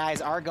BLUFOR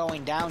guys are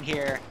going down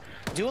here.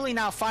 Dooley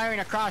now firing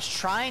across,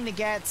 trying to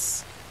get...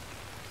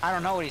 I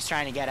don't know what he's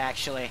trying to get,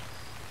 actually.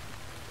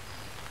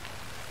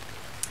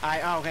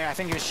 Okay, I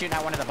think he was shooting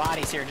at one of the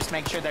bodies here. Just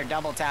make sure they're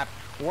double tapped.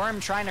 Worm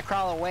trying to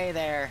crawl away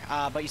there.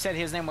 But you said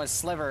his name was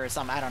Sliver or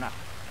something. I don't know.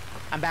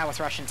 I'm bad with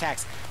Russian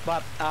text.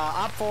 But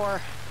OPFOR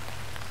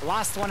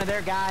lost one of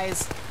their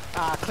guys.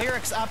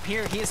 Clerics up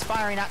here. He is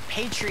firing at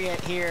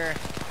Patriot here.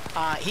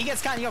 He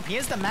gets caught in the open. He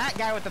is the Matt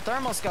guy with the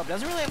thermal scope.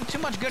 Doesn't really have too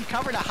much good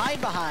cover to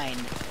hide behind.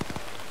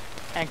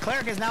 And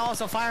Cleric is now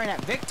also firing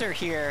at Victor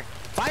here.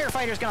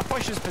 Firefighter's going to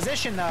push his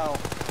position, though.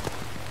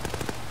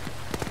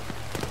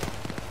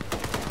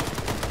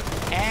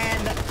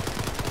 And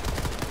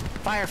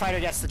Firefighter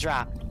gets the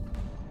drop.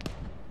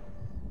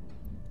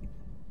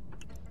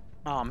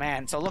 Oh,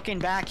 man. So looking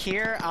back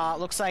here,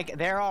 looks like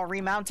they're all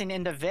remounting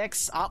into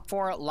Vix.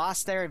 OPFOR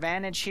lost their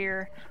advantage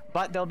here,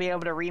 but they'll be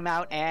able to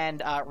remount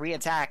and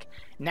re-attack.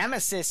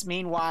 Nemesis,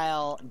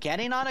 meanwhile,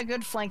 getting on a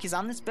good flank. He's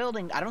on this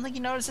building. I don't think he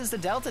notices the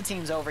Delta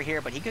teams over here,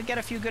 but he could get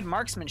a few good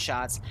marksman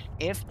shots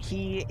if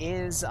he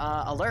is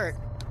alert.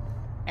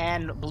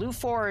 And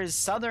BLUFOR's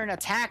southern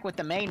attack with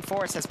the main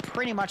force has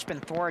pretty much been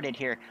thwarted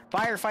here.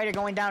 Firefighter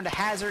going down to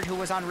Hazard, who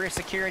was on rear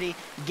security,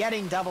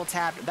 getting double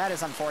tapped. That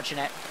is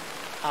unfortunate.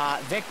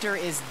 Victor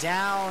is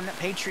down.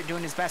 Patriot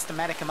doing his best to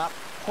medic him up.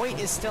 Hoyt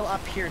is still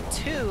up here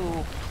too,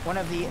 one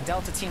of the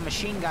Delta Team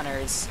machine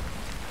gunners.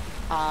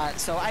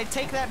 So I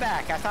take that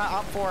back. I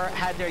thought OPFOR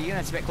had their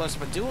units a bit closer,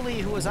 but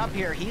Dooley, who was up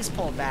here, he's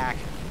pulled back.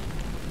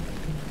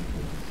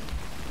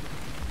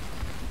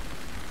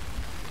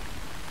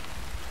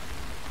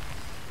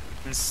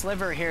 And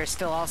Sliver here is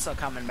still also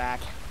coming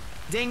back.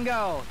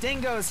 Dingo!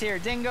 Dingo's here!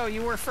 Dingo,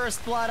 you were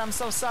first blood. I'm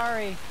so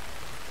sorry.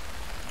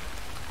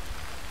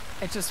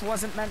 It just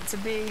wasn't meant to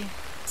be.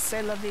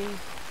 C'est la vie.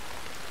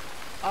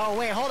 Oh,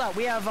 wait, hold up.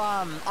 We have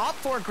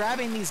OPFOR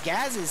grabbing these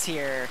gases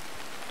here.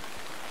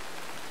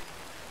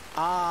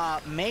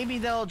 Maybe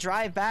they'll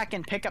drive back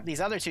and pick up these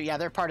other two. Yeah,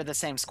 they're part of the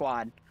same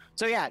squad.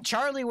 So yeah,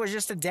 Charlie was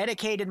just a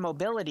dedicated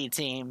mobility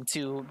team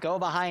to go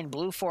behind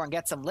BLUFOR and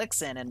get some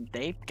licks in, and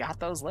they got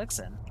those licks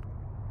in.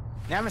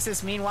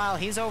 Nemesis, meanwhile,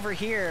 he's over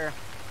here.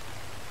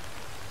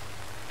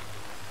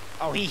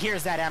 Oh, he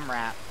hears that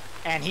MRAP.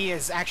 And he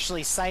is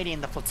actually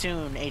sighting the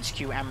platoon HQ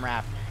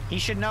MRAP. He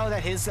should know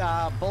that his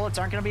bullets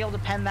aren't going to be able to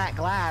pen that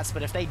glass,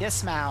 but if they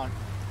dismount,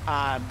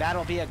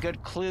 that'll be a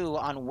good clue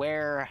on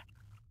where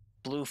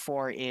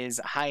BLUFOR is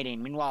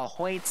hiding. Meanwhile,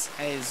 Hoyt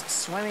is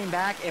swimming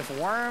back. If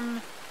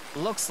Worm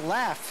looks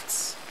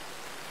left,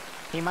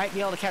 he might be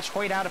able to catch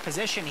Hoyt out of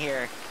position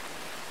here.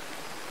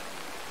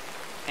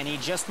 And he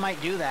just might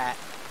do that.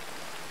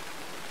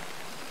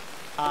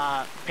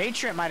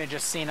 Patriot might have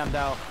just seen him,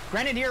 though.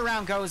 Grenadier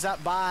round goes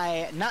up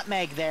by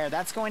Nutmeg there.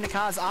 That's going to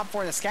cause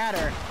OPFOR to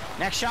scatter.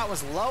 Next shot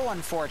was low,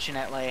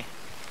 unfortunately.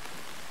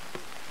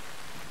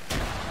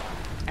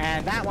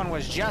 And that one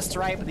was just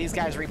right, but these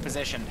guys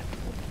repositioned.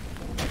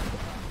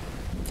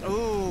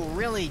 Ooh,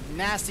 really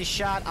nasty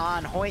shot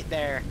on Hoyt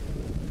there.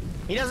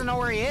 He doesn't know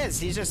where he is.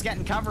 He's just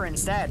getting cover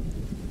instead.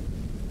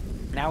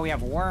 Now we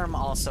have Worm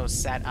also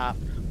set up.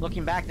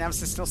 Looking back,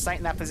 Nemesis still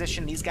sighting that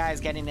position. These guys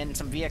getting in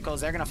some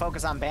vehicles. They're going to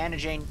focus on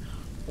bandaging.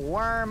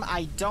 Worm,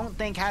 I don't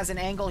think, has an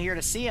angle here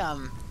to see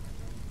him.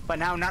 But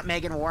now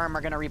Nutmeg and Worm are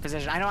going to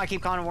reposition. I know I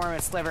keep calling him Worm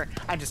and Sliver.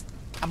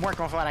 I'm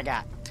working with what I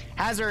got.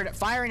 Hazard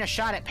firing a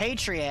shot at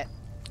Patriot.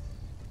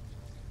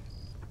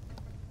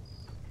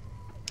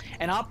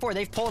 And OPFOR,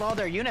 they've pulled all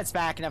their units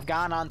back and have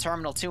gone on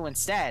Terminal 2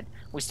 instead.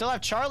 We still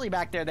have Charlie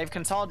back there. They've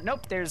consolidated.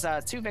 Nope, there's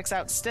 2 Vics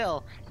out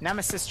still.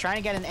 Nemesis trying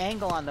to get an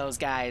angle on those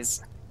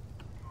guys.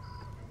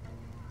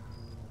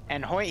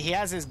 And Hoyt, he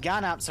has his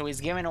gun up, so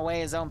he's giving away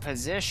his own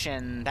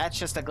position. That's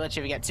just a glitch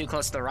if you get too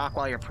close to the rock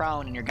while you're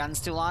prone and your gun's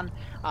too long.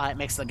 It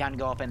makes the gun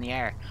go up in the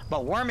air.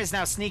 But Worm is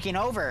now sneaking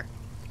over.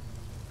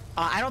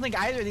 I don't think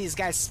either of these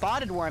guys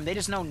spotted Worm. They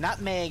just know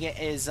Nutmeg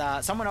is...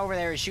 someone over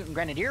there is shooting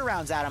Grenadier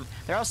rounds at him.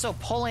 They're also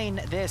pulling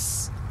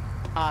this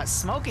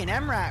smoking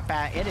MRAP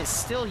back. It is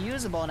still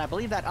usable, and I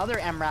believe that other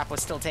MRAP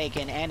was still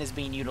taken and is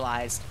being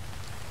utilized.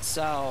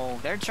 So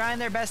they're trying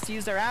their best to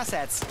use their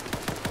assets.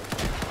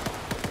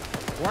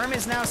 Worm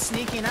is now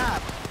sneaking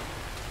up.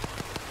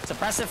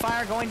 Suppressive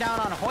fire going down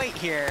on Hoyt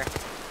here.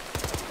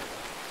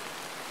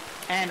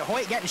 And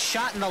Hoyt getting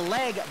shot in the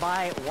leg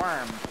by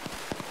Worm.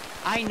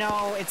 I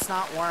know it's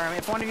not Worm.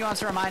 If one of you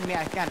wants to remind me,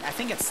 again, I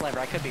think it's Sliver.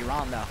 I could be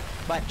wrong, though.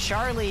 But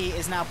Charlie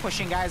is now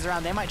pushing guys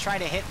around. They might try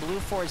to hit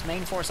BLUFOR's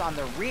main force on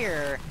the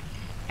rear.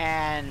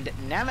 And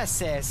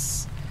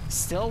Nemesis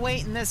still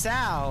waiting this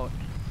out.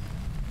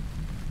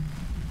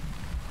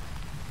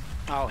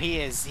 Oh,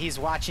 he's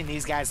watching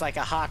these guys like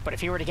a hawk, but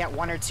if he were to get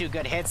 1 or 2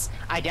 good hits,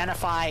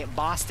 identify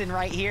Boston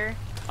right here.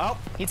 Oh,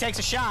 he takes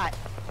a shot.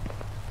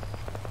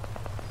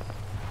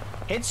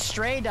 Hits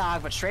Stray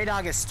Dog, but Stray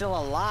Dog is still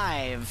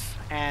alive,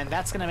 and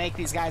that's going to make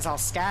these guys all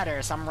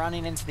scatter, so I'm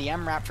running into the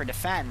MRAP for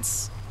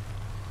defense.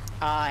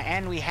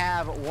 And we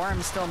have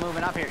Worm still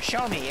moving up here.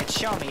 Show me, it's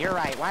Show Me, you're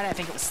right. Why did I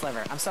think it was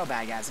Sliver? I'm so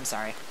bad, guys, I'm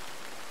sorry.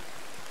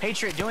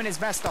 Patriot doing his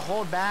best to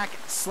hold back.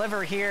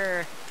 Sliver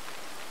here,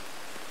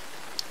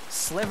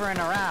 slivering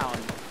around.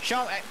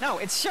 No,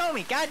 it's Show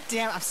Me. God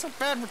damn, I'm so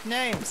bad with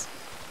names.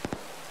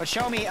 But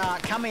Show Me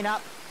coming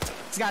up.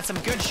 He's got some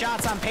good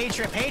shots on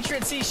Patriot.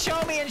 Patriot sees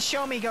Show Me, and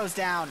Show Me goes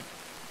down.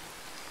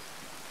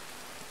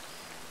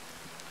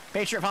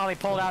 Patriot probably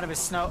pulled out of his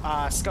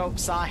scope,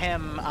 saw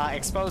him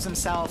expose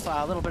himself.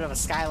 A little bit of a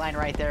skyline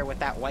right there with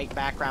that white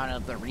background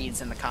of the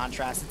reeds and the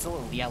contrast. It's a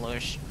little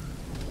yellowish,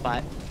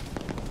 but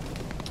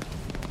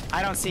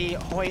I don't see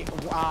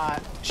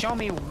Show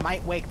Me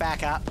might wake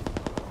back up.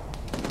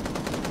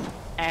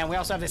 And we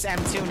also have this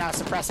M2 now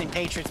suppressing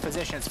Patriot's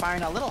position. It's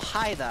firing a little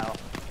high, though.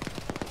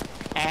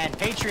 And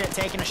Patriot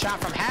taking a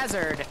shot from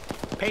Hazard.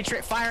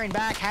 Patriot firing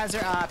back.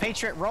 Hazard,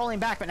 Patriot rolling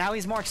back, but now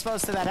he's more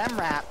exposed to that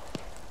MRAP.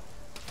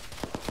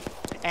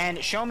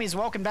 And Show Me's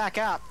woken back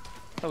up,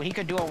 so he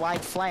could do a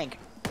wide flank.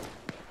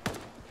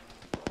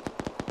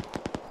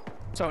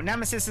 So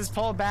Nemesis is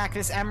pulled back.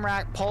 This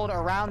MRAP pulled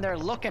around there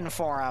looking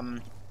for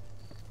him.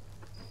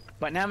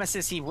 But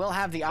Nemesis, he will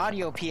have the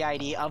audio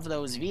PID of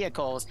those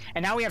vehicles.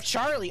 And now we have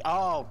Charlie.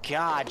 Oh,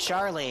 God.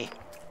 Charlie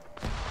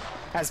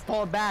has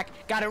pulled back.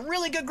 Got a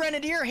really good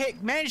Grenadier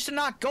hit. Managed to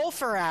knock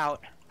Gopher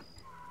out.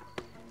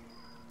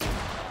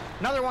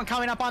 Another one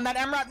coming up on that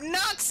MRAP.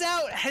 Knocks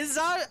out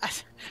Hazard.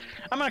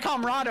 I'm going to call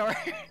him Rador.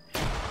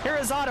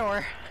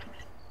 Herazador.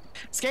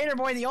 Skater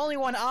Boy, the only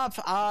one up.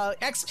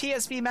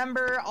 Ex-PSB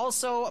member,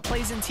 also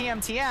plays in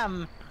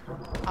TMTM.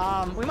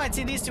 We might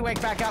see these two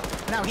wake back up.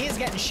 Now he is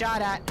getting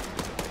shot at.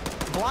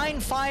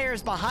 Blind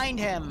fires behind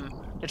him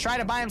to try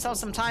to buy himself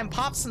some time.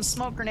 Pops some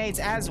smoke grenades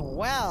as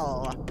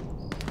well.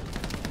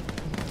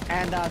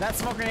 And that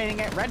smoke grenade didn't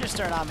get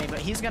registered on me, but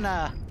he's going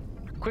to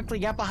quickly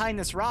get behind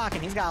this rock,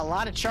 and he's got a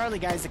lot of Charlie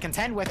guys to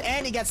contend with,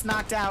 and he gets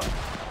knocked out.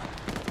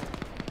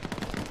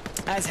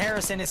 As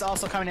Harrison is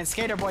also coming in.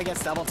 Skater Boy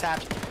gets double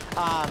tapped.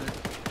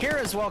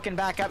 Hera's woken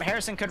back up.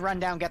 Harrison could run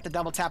down, get the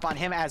double tap on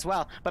him as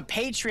well. But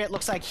Patriot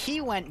looks like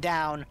he went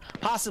down,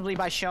 possibly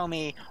by Show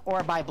Me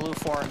or by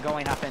BLUFOR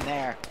going up in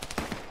there.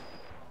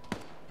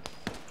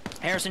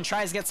 Harrison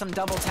tries to get some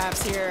double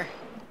taps here.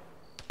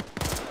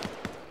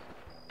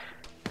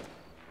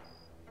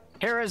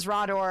 Here is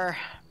Rador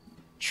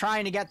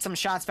trying to get some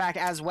shots back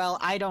as well.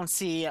 I don't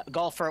see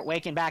Gulfer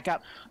waking back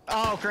up.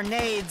 Oh,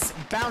 grenades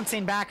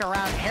bouncing back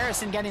around.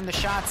 Harrison getting the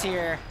shots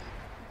here.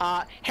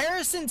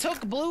 Harrison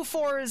took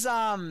BLUFOR's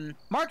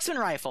marksman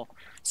rifle.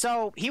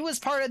 So he was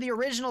part of the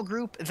original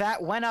group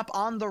that went up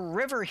on the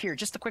river here.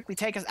 Just to quickly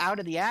take us out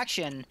of the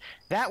action,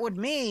 that would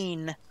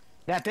mean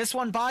that this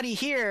one body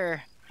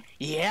here,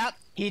 yep,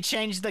 he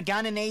changed the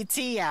gun and AT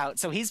out.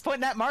 So he's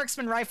putting that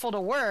marksman rifle to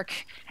work,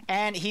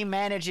 and he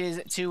manages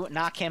to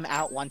knock him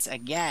out once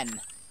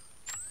again.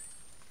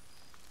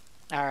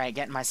 All right,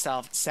 getting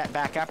myself set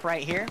back up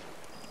right here.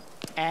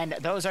 And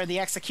those are the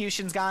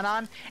executions gone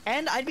on.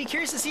 And I'd be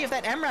curious to see if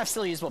that MRAF's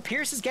still usable.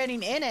 Pierce is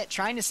getting in it,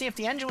 trying to see if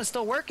the engine was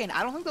still working.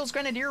 I don't think those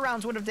Grenadier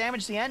rounds would have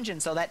damaged the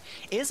engine, so that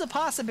is a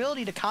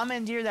possibility to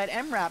commandeer that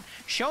MRAP.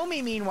 Show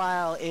Me,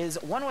 meanwhile,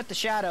 is one with the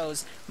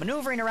shadows,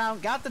 maneuvering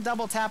around, got the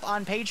double tap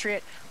on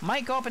Patriot,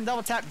 might go up and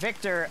double tap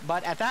Victor,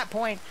 but at that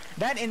point,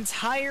 that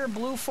entire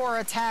BLUFOR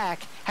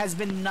attack has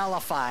been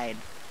nullified.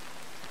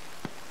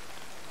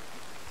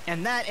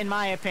 And that, in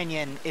my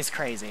opinion, is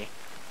crazy.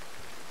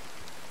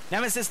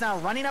 Nemesis now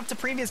running up to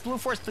previous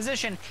BLUFOR's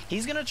position.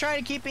 He's going to try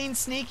to keep being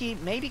sneaky,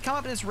 maybe come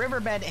up in this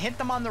riverbed, hit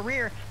them on the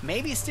rear,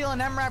 maybe steal an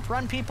MRAP,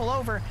 run people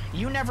over.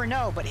 You never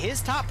know, but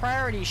his top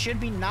priority should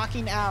be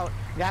knocking out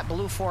that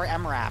BLUFOR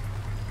MRAP.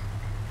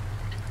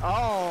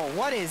 Oh,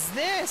 what is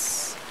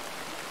this?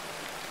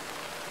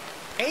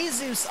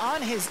 Azus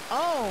on his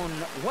own.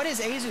 What is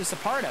Azus a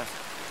part of?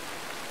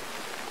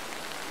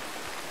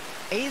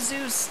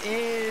 Azus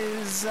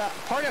is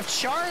part of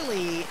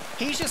Charlie.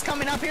 He's just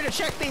coming up here to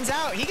check things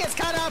out. He gets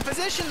caught out of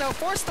position, though,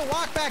 forced to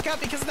walk back up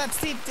because of that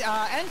steep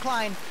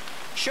incline.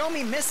 Show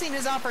Me missing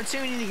his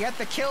opportunity to get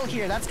the kill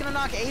here. That's going to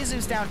knock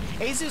Azus down.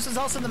 Azus is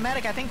also the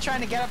medic, I think, trying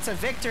to get up to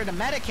Victor to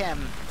medic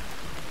him.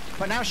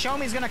 But now Show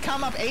Me's going to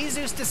come up.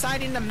 Azus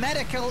deciding to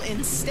medical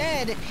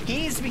instead.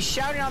 He needs to be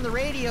shouting on the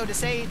radio to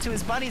say to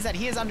his buddies that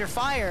he is under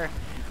fire.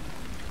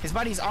 His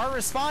buddies are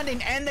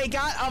responding, and they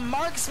got a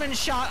marksman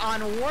shot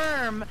on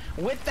Worm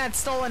with that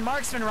stolen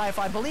marksman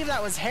rifle. I believe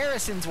that was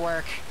Harrison's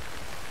work.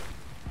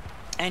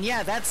 And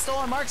yeah, that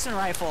stolen marksman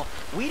rifle,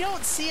 we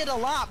don't see it a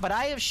lot, but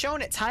I have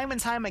shown it time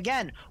and time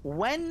again.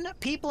 When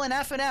people in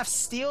FNF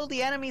steal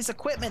the enemy's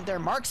equipment, their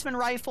marksman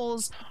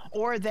rifles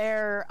or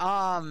their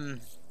MAT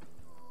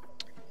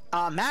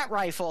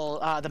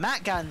rifle, the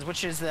MAT guns,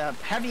 which is the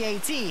heavy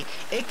AT,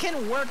 it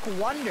can work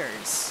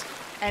wonders.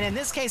 And in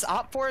this case,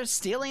 OPFOR is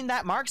stealing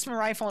that marksman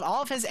rifle and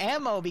all of his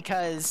ammo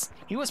because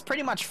he was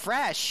pretty much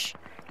fresh.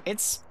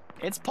 It's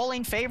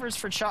pulling favors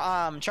for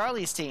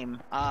Charlie's team,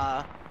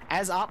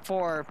 as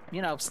OPFOR,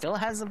 you know, still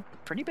has a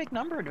pretty big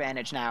number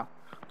advantage now.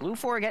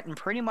 BLUFOR getting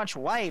pretty much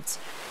wiped.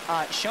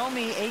 Show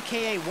Me,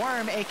 aka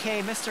Worm,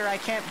 aka Mr. I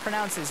can't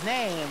pronounce his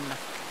name,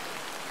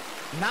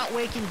 not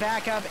waking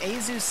back up.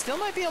 Azus still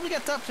might be able to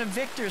get up to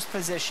Victor's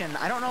position.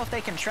 I don't know if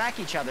they can track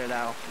each other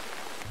though.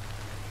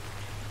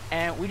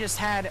 And we just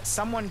had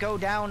someone go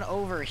down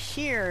over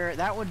here.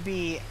 That would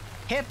be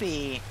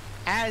Hippie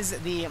as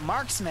the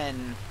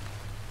marksman.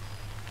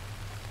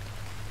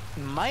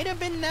 Might have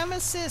been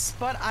Nemesis,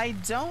 but I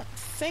don't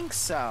think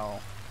so.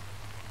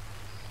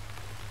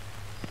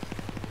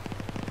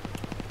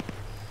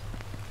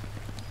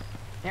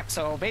 Yep,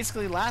 so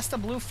basically last of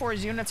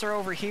BLUFOR's units are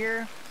over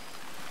here.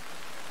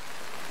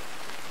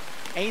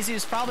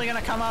 Azu's probably going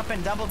to come up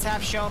and double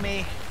tap Show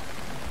Me.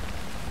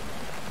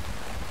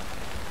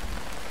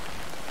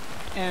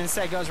 And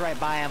instead goes right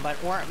by him, but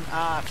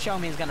Show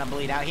Me's going to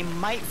bleed out. He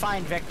might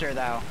find Victor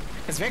though,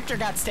 because Victor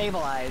got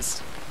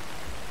stabilized.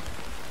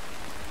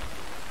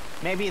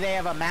 Maybe they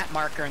have a map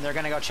marker and they're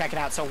going to go check it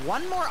out. So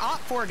one more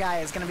OPFOR guy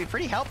is going to be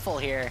pretty helpful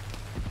here.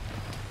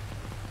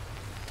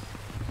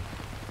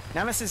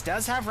 Nemesis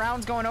does have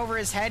rounds going over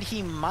his head.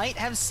 He might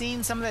have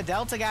seen some of the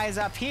Delta guys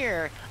up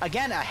here.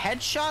 Again, a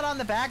headshot on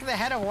the back of the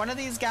head of one of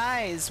these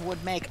guys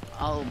would make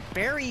a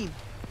very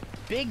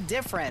big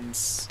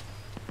difference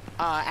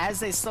as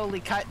they slowly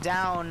cut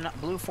down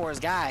BLUFOR's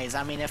guys.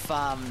 I mean, if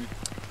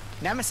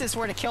Nemesis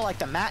were to kill like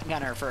the Mat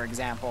Gunner, for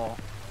example,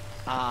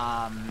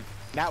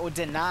 that would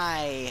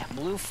deny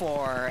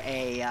BLUFOR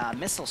a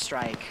missile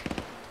strike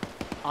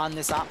on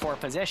this OPFOR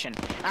position.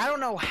 I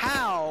don't know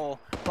how,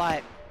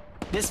 but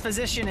this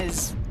position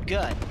is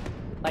good.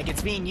 Like,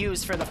 it's being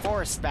used for the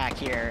forest back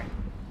here.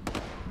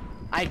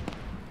 I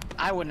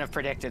wouldn't have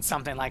predicted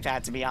something like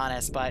that, to be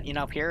honest, but, you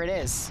know, here it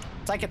is.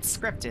 It's like it's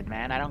scripted,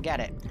 man. I don't get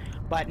it.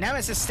 But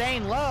Nemesis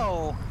staying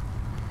low.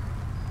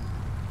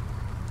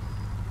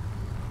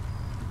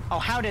 Oh,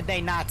 how did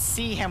they not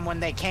see him when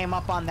they came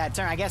up on that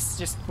turn? I guess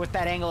just with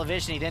that angle of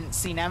vision, he didn't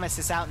see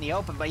Nemesis out in the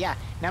open. But yeah,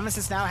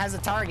 Nemesis now has a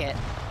target.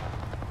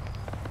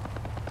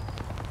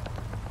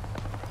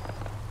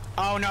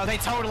 Oh no, they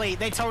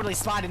totally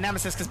spotted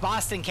Nemesis because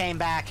Boston came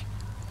back.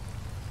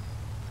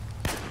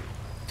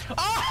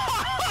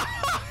 Oh!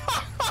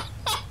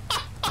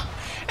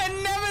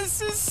 And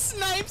Nemesis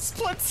snipes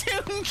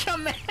platoon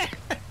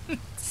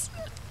commands.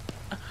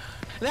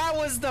 That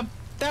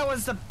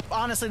was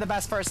honestly the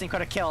best person he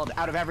could have killed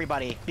out of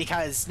everybody,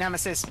 because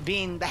Nemesis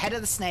being the head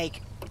of the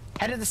snake,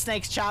 head of the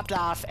snake's chopped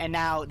off, and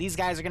now these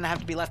guys are going to have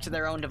to be left to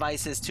their own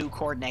devices to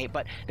coordinate.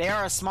 But they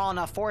are a small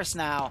enough force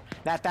now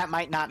that that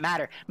might not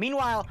matter.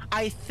 Meanwhile,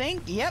 I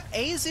think, yep,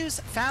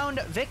 Azus found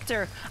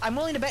Victor. I'm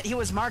willing to bet he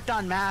was marked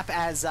on map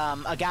as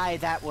a guy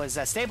that was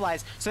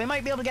stabilized, so they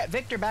might be able to get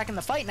Victor back in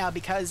the fight now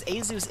because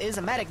Azus is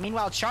a medic.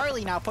 Meanwhile,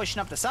 Charlie, now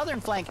pushing up the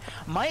southern flank,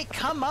 might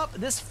come up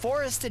this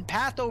forested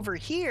path over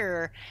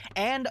here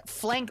and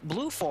flank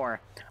BLUFOR.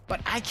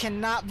 But I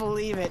cannot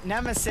believe it.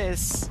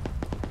 Nemesis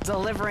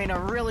delivering a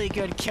really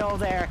good kill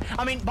there.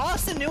 I mean,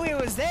 Boston knew he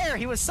was there.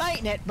 He was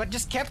sighting it, but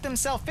just kept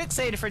himself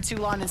fixated for too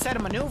long instead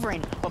of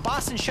maneuvering. What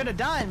Boston should have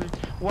done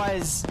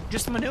was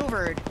just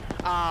maneuvered.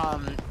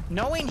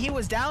 Knowing he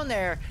was down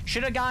there,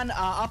 should have gone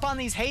up on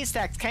these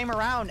haystacks, came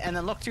around, and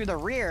then looked through the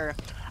rear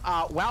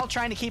while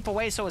trying to keep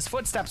away so his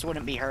footsteps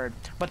wouldn't be heard.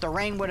 But the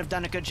rain would have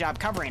done a good job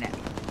covering it.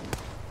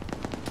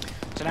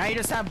 So now you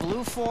just have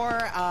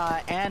BLUFOR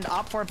and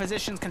OPFOR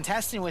positions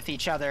contesting with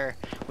each other.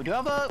 We do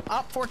have a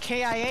OPFOR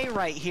KIA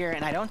right here,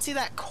 and I don't see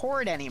that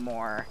cord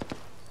anymore.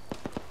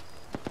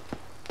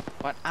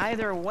 But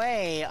either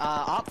way,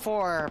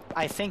 OPFOR,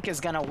 I think, is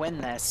going to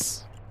win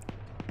this.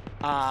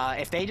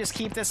 If they just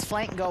keep this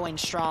flank going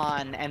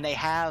strong, and they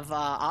have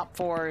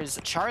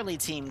OPFOR's Charlie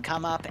team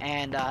come up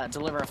and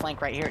deliver a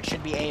flank right here, it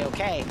should be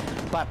A-okay.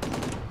 But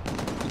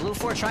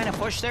BLUFOR trying to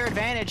push their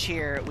advantage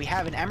here. We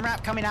have an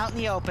MRAP coming out in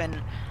the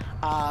open.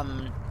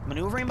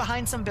 Maneuvering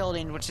behind some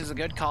building, which is a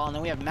good call, and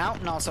then we have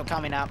Mountain also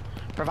coming up,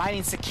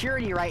 providing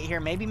security right here,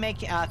 maybe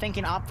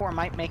thinking OPFOR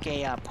might make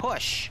a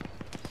push.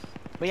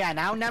 But yeah,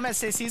 now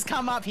Nemesis, he's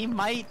come up,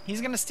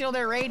 he's gonna steal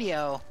their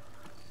radio.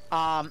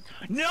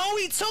 No,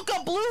 he took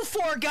a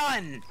BLUFOR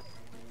gun!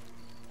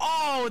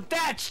 Oh,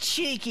 that's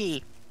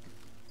cheeky!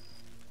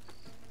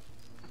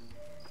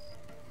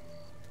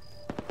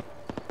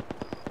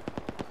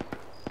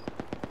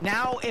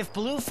 Now, if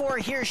BLUFOR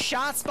hears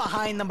shots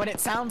behind them, but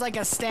it sounds like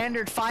a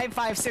standard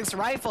 5.56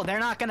 rifle, they're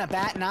not going to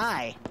bat an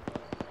eye.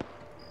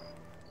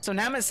 So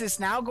Nemesis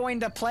now going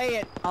to play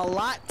it a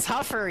lot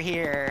tougher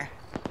here.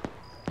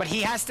 But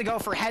he has to go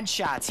for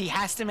headshots. He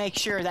has to make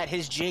sure that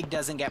his jig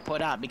doesn't get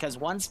put up, because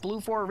once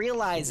BLUFOR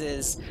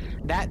realizes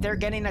that they're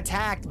getting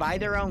attacked by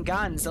their own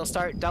guns, they'll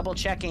start double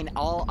checking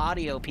all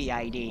audio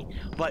PID.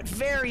 But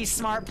very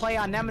smart play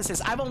on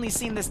Nemesis. I've only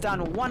seen this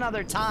done one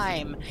other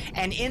time,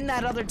 and in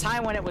that other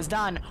time when it was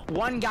done,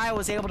 one guy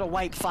was able to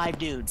wipe 5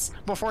 dudes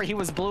before he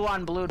was blue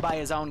on blued by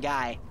his own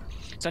guy.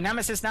 So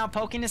Nemesis now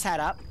poking his head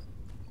up.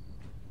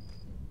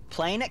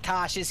 Playing it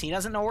cautious. He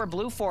doesn't know where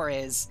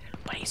BLUFOR is,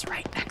 but he's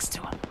right next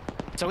to him.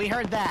 So he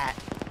heard that.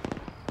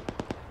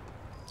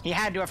 He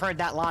had to have heard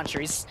that launcher.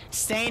 He's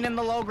staying in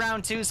the low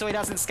ground too so he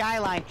doesn't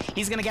skyline.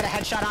 He's gonna get a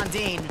headshot on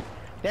Dean.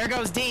 There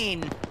goes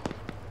Dean.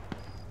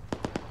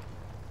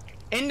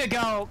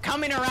 Indigo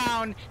coming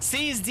around,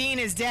 sees Dean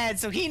is dead,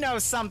 so he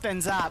knows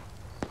something's up.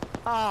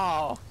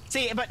 Oh.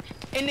 See, but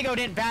Indigo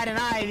didn't bat an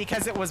eye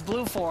because it was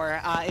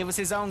BLUFOR. It was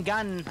his own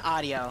gun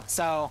audio.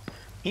 So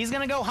he's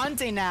gonna go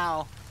hunting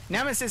now.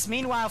 Nemesis,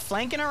 meanwhile,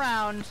 flanking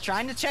around,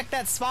 trying to check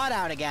that spot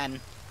out again.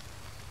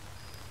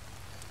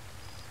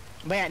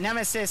 But yeah,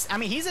 Nemesis, I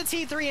mean, he's a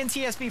T3 in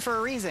TSB for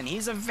a reason.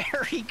 He's a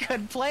very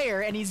good player,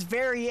 and he's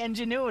very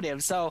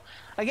ingenuitive. So,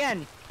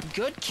 again,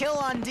 good kill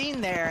on Dean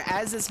there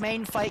as this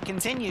main fight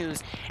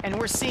continues. And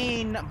we're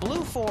seeing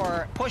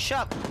BLUFOR push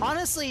up.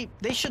 Honestly,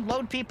 they should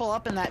load people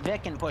up in that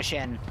Vic and push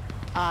in.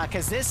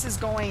 Because this is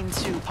going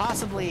to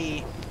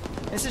possibly...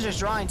 This is just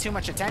drawing too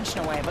much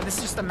attention away. But this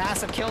is just a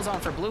massive kill zone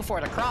for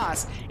BLUFOR to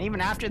cross. And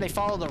even after they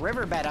follow the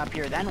riverbed up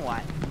here, then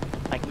what?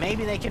 Like,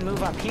 maybe they can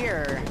move up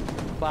here...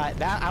 But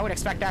that I would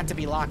expect that to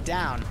be locked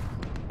down.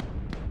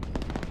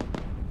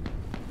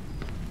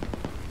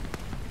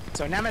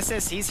 So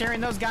Nemesis, he's hearing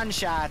those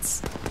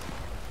gunshots.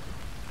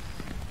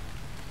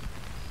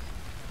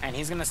 And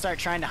he's gonna start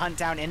trying to hunt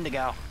down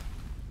Indigo.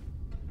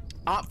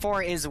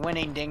 OPFOR is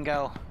winning,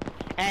 Dingo.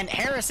 And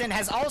Harrison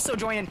has also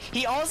joined in.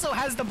 He also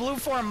has the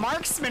BLUFOR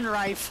marksman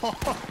rifle.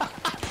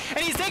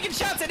 And he's taking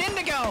shots at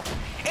Indigo.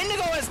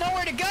 Indigo has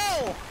nowhere to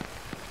go.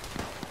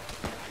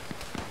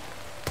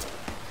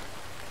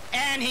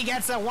 And he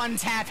gets a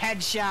one-tap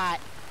headshot.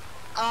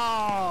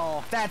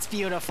 Oh, that's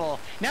beautiful.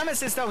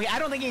 Nemesis, though, I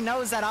don't think he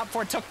knows that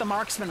OPFOR took the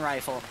marksman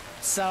rifle.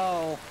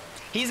 So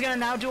he's going to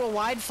now do a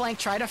wide flank,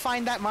 try to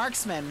find that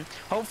marksman.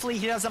 Hopefully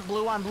he doesn't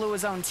blue on blue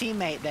his own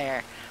teammate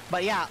there.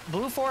 But yeah,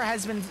 BLUFOR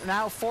has been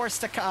now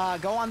forced to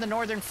go on the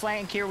northern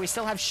flank here. We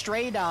still have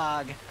Stray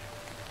Dog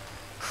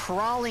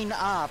crawling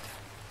up.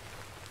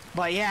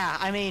 But yeah,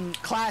 I mean,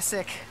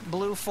 classic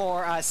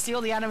BLUFOR.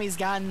 Steal the enemy's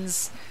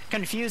guns,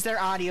 confuse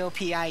their audio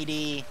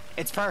PID.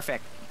 It's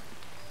perfect.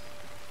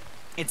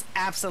 It's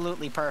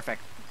absolutely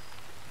perfect.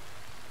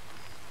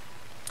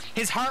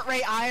 His heart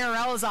rate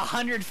IRL is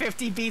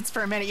 150 beats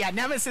per minute. Yeah,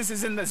 Nemesis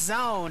is in the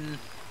zone.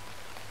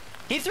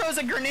 He throws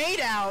a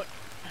grenade out.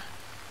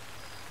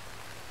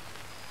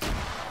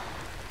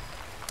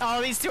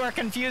 Oh, these two are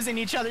confusing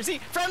each other. See,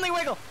 friendly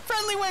wiggle,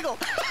 friendly wiggle.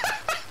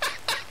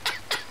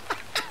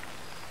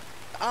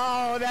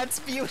 Oh, that's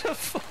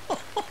beautiful.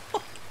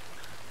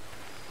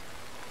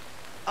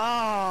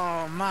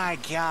 Oh my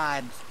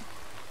god.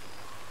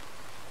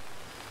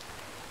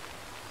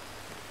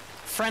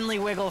 Friendly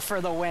wiggle for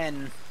the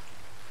win.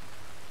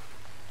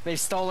 They've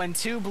stolen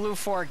 2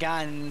 BLUFOR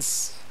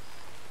guns.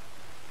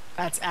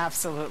 That's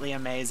absolutely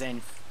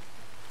amazing.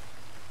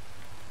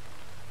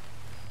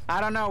 I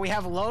don't know, we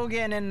have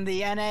Logan in the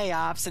NA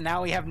ops, and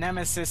now we have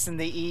Nemesis in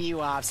the EU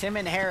ops. Him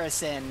and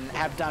Harrison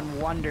have done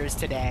wonders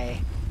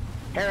today.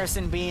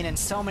 Harrison being in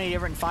so many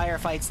different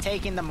firefights,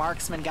 taking the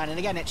marksman gun. And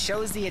again, it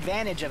shows the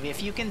advantage of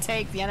if you can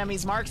take the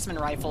enemy's marksman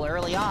rifle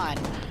early on,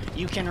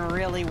 you can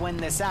really win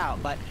this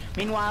out. But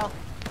meanwhile,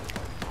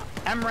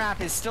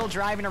 MRAP is still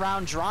driving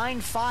around,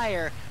 drawing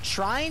fire,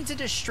 trying to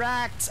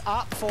distract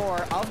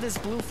OPFOR of this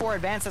BLUFOR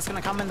advance that's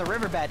going to come in the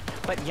riverbed.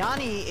 But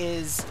Yanni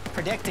is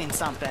predicting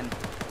something.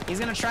 He's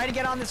going to try to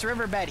get on this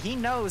riverbed. He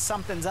knows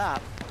something's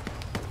up.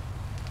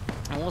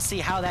 And we'll see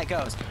how that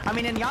goes. I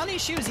mean, in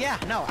Yanni's shoes, yeah,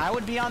 no, I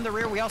would be on the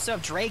rear. We also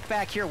have Drake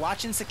back here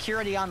watching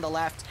security on the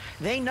left.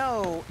 They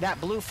know that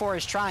BLUFOR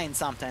is trying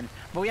something.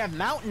 But we have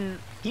Mountain.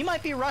 He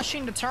might be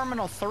rushing to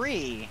Terminal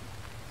 3.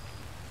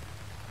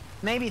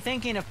 Maybe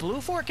thinking if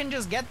BLUFOR can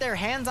just get their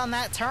hands on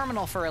that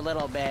terminal for a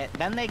little bit,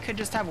 then they could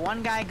just have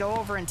one guy go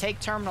over and take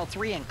Terminal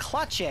 3 and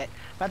clutch it.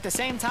 But at the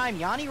same time,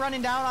 Yanni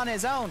running down on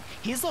his own.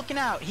 He's looking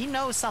out. He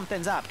knows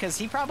something's up because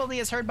he probably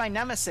has heard by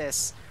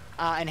Nemesis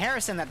and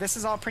Harrison that this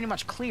is all pretty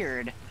much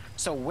cleared.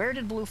 So where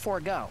did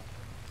BLUFOR go?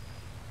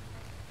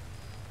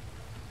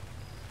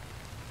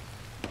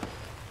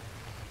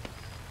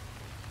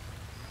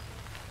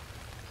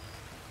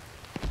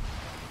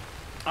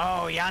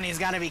 Oh, Yanni's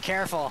got to be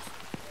careful.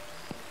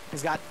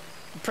 He's got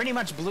pretty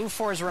much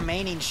BLUFOR's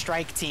remaining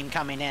strike team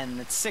coming in.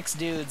 It's 6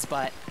 dudes,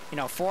 but, you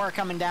know, 4 are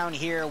coming down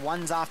here.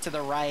 1's off to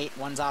the right,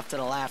 1's off to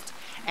the left.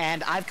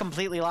 And I've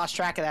completely lost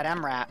track of that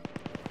MRAP.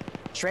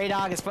 Stray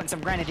Dog is putting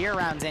some Grenadier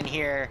rounds in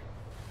here.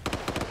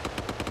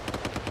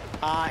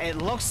 It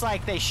looks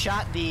like they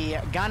shot the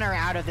gunner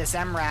out of this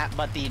MRAP,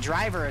 but the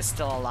driver is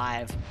still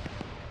alive.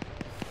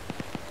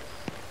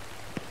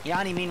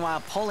 Yanni,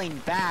 meanwhile, pulling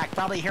back,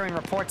 probably hearing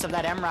reports of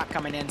that MRAP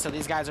coming in, so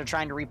these guys are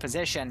trying to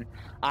reposition.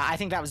 I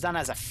think that was done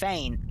as a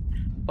feint,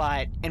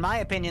 but in my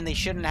opinion, they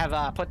shouldn't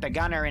have put the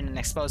gunner in an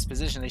exposed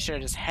position. They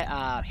should have just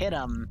hit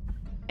him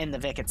in the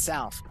Vic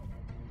itself.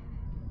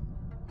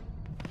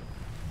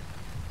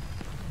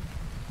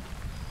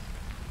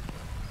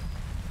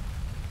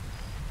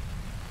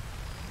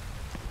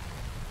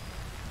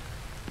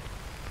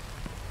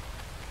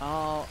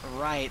 All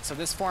right, so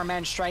this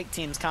four-man strike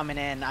team's coming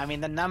in. I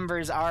mean, the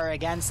numbers are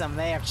against them.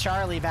 They have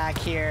Charlie back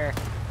here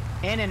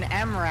in an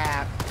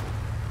MRAP.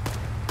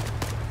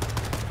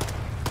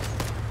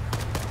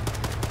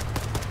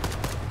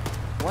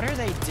 What are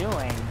they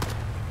doing?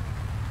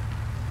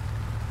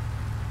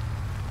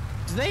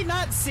 Do they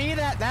not see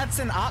that that's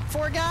an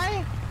OPFOR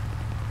guy?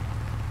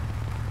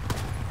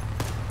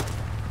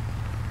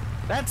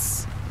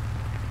 That's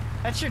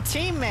your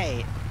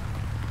teammate.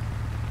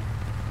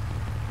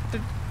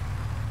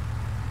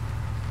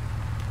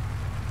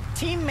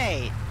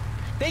 Teammate.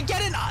 They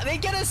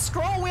get a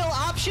scroll wheel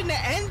option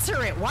to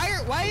enter it.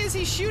 Why is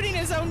he shooting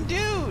his own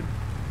dude?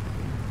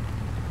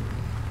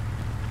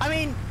 I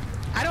mean,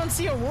 I don't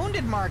see a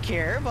wounded mark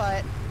here,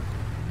 but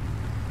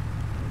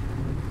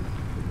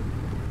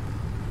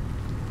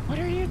what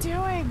are you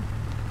doing?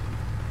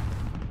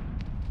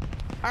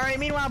 All right,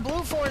 meanwhile,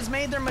 BLUFOR has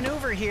made their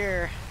maneuver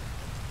here.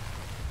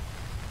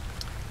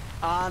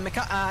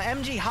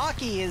 MG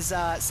Hockey is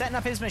setting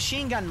up his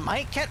machine gun.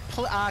 Might catch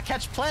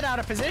Pled out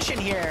of position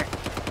here.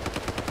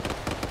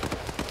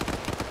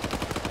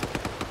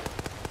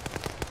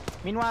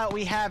 Meanwhile,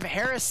 we have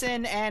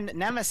Harrison and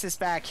Nemesis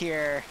back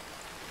here.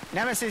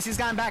 Nemesis, he's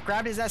gotten back,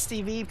 grabbed his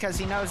SDV because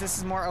he knows this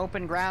is more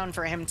open ground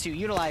for him to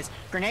utilize.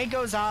 Grenade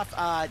goes off,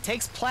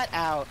 takes Plet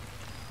out.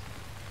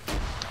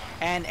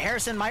 And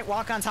Harrison might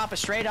walk on top of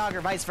Stray Dog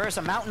or vice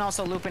versa. Mountain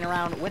also looping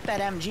around with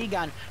that MG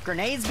gun.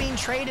 Grenades being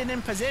traded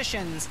in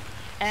positions.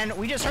 And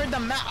we just heard the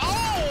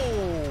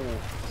oh!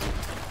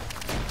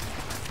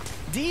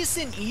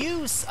 Decent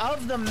use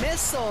of the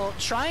missile.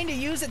 Trying to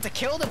use it to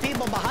kill the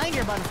people behind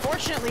here, but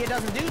unfortunately it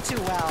doesn't do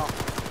too well.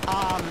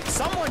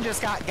 Someone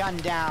just got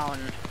gunned down.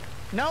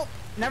 Nope,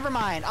 never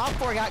mind.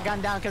 OPFOR got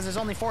gunned down because there's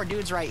only 4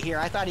 dudes right here.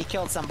 I thought he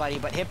killed somebody,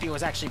 but Hippie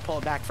was actually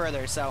pulled back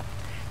further, so...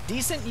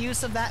 Decent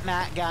use of that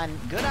MAT gun.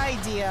 Good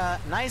idea.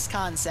 Nice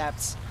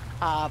concepts.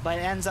 But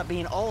it ends up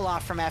being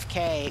Olaf from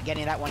FK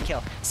getting that 1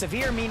 kill.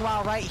 Severe,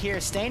 meanwhile, right here,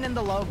 staying in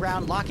the low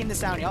ground, locking this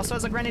down. He also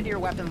has a grenadier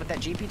weapon with that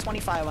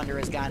GP25 under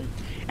his gun.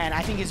 And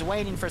I think he's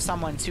waiting for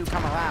someone to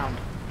come around.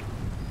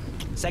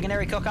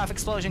 Secondary cook-off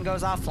explosion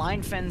goes off.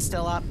 Flying fin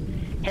still up.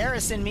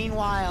 Harrison,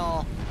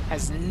 meanwhile,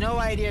 has no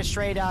idea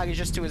Stray Dog is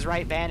just to his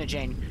right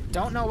bandaging.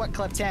 Don't know what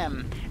clipped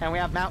him. And we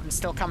have Mountain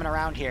still coming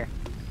around here.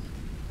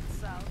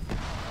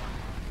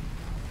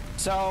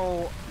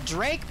 So,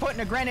 Drake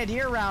putting a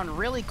grenadier round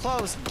really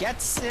close,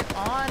 gets it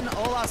on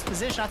Olaf's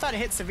position. I thought it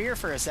hit Severe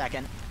for a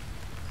second.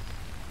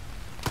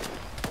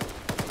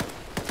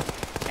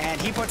 And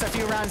he puts a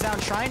few rounds down,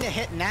 trying to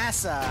hit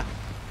NASA.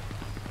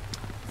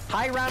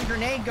 High round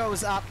grenade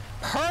goes up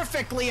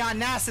perfectly on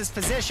NASA's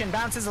position,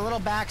 bounces a little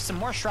back, some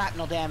more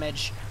shrapnel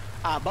damage.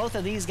 Both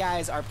of these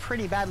guys are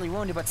pretty badly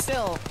wounded, but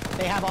still,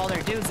 they have all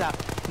their dudes up.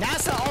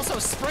 NASA also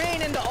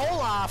spraying into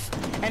Olaf,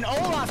 and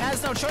Olaf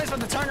has no choice but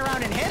to turn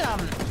around and hit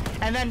him.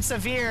 And then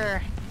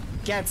Severe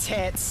gets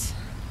hit,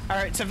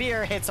 or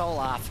Severe hits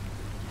Olaf.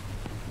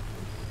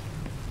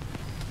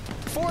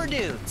 4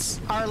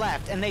 dudes are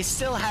left, and they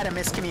still had a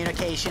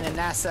miscommunication, and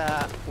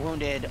NASA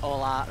wounded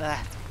Olaf.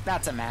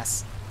 That's a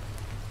mess.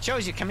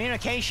 Shows you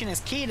communication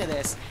is key to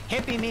this.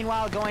 Hippie,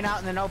 meanwhile, going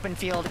out in an open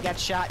field,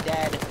 gets shot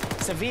dead.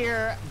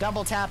 Severe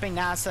double tapping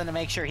NASA to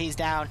make sure he's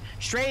down.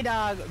 Stray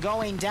Dog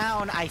going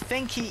down. I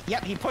think he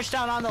pushed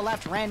down on the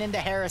left, ran into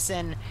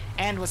Harrison,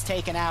 and was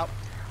taken out.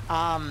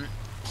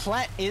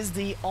 Plet is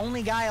the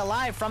only guy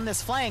alive from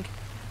this flank.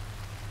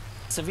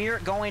 Severe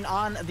going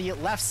on the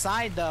left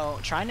side, though.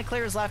 Trying to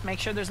clear his left, make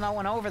sure there's no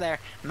one over there.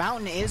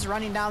 Mountain is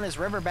running down this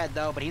riverbed,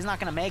 though, but he's not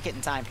going to make it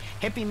in time.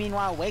 Hippie,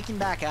 meanwhile, waking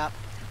back up.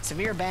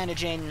 Severe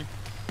bandaging.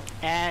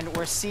 And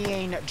we're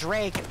seeing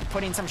Drake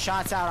putting some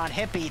shots out on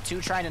Hippie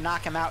to try to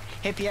knock him out.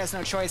 Hippie has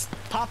no choice,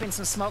 popping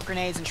some smoke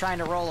grenades and trying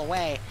to roll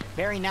away.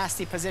 Very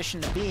nasty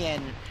position to be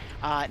in.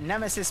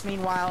 Nemesis,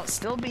 meanwhile,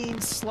 still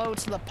being slow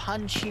to the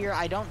punch here.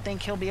 I don't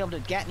think he'll be able to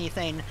get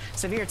anything.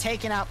 Severe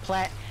taking out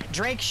Plet.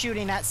 Drake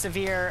shooting at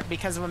Severe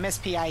because of a miss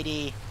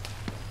PID.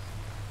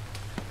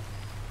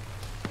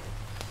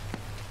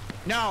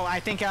 No, I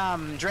think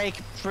Drake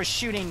was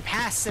shooting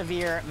past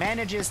Severe,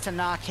 manages to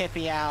knock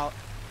Hippie out,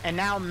 and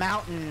now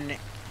Mountain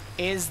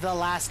is the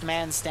last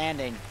man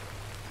standing.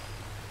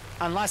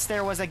 Unless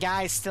there was a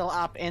guy still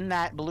up in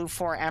that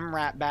BLUFOR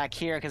MRAP back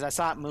here, because I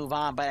saw it move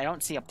on, but I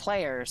don't see a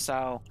player,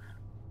 so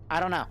I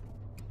don't know.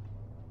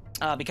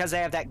 Because I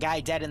have that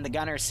guy dead in the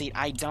gunner seat,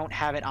 I don't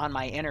have it on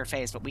my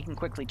interface, but we can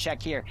quickly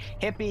check here.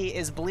 Hippie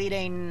is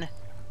bleeding.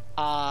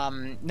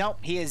 Nope,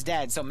 he is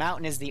dead, so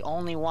Mountain is the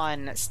only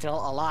one still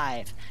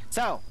alive.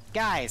 So,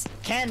 guys,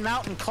 can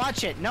Mountain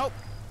clutch it? Nope.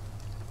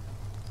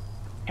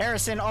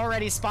 Harrison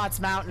already spots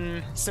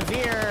Mountain.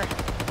 Severe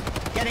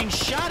getting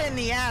shot in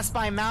the ass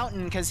by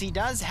Mountain because he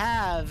does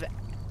have...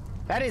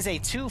 That is a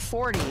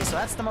 240, so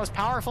that's the most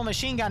powerful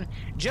machine gun.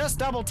 Just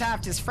double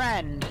tapped his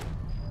friend.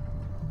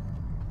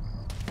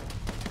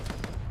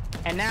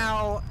 And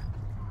now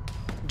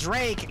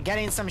Drake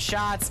getting some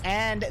shots,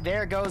 and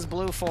there goes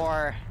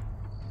BLUFOR.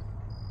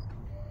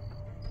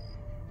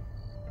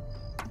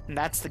 And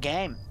that's the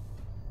game.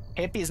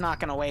 Hippie's not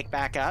going to wake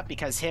back up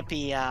because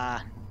Hippie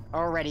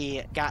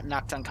already got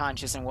knocked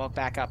unconscious and woke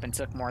back up and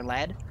took more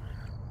lead.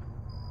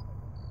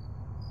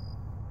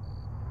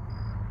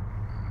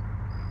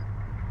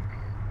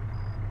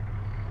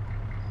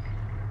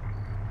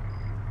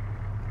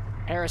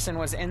 Harrison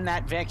was in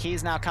that Vic.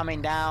 He's now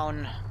coming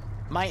down.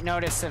 Might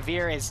notice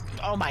Severe is...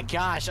 Oh my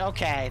gosh,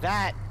 okay.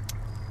 That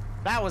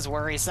was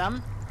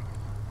worrisome.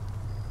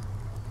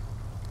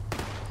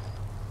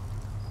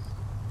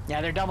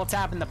 Yeah, they're double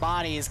tapping the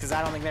bodies because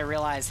I don't think they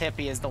realize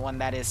Hippie is the one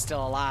that is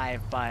still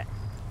alive, but...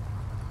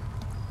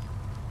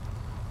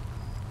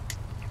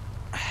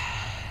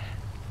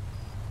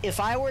 If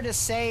I were to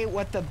say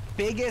what the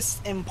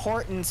biggest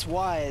importance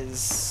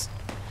was...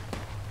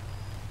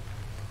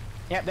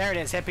 Yep, there it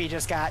is. Hippie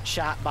just got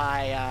shot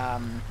by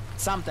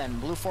something.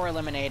 BLUFOR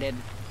eliminated.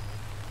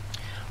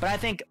 But I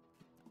think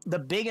the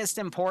biggest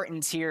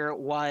importance here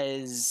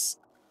was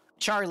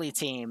Charlie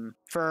team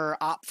for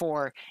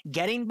OPFOR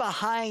getting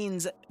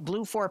behind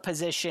BLUFOR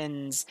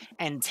positions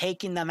and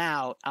taking them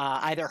out.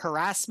 Either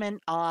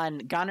harassment on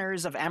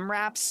gunners of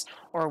MRAPs,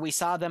 or we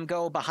saw them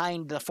go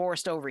behind the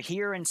forest over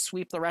here and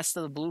sweep the rest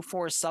of the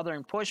BLUFOR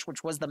southern push,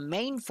 which was the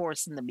main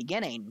force in the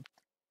beginning.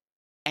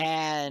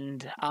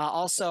 And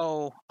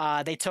also,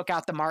 they took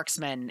out the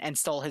marksman and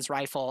stole his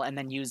rifle and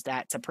then used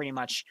that to pretty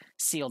much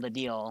seal the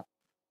deal.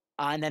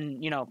 And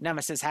then, you know,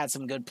 Nemesis had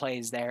some good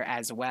plays there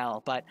as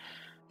well. But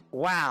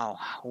wow,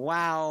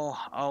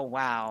 oh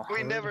wow.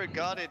 We never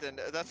got it, and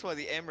that's why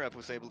the MRAP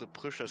was able to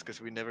push us, because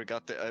we never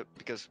got the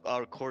because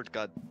our court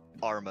got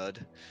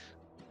armored.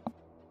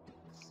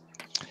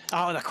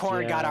 Oh, the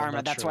core got I'm armored.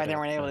 not That's sure why they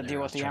about weren't able to that. deal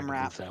I with was the trying to move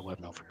MRAP. that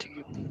weapon over to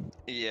you.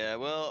 Yeah,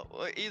 well,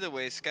 either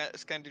way,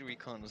 Scandi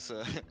Recon's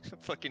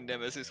fucking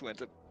Nemesis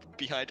went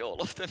behind all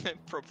of them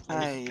and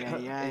probably...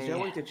 Is there a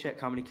way to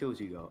check how many kills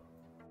you got?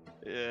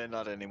 Yeah,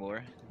 not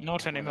anymore.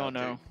 Not anymore,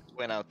 no.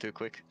 Went out too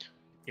quick.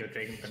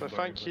 So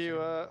thank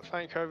you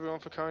everyone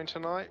for coming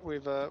tonight.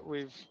 We've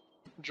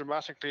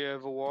dramatically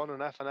overwon, and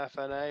FNF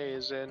NA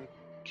is in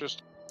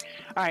just...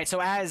 All right,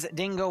 so as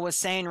Dingo was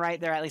saying right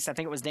there, at least I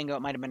think it was Dingo,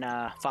 it might have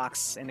been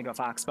Fox, Indigo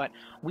Fox, but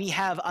we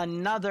have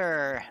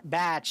another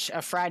batch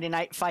of Friday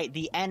Night Fight.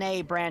 The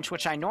NA branch,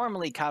 which I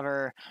normally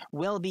cover,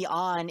 will be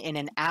on in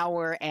an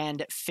hour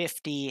and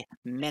 50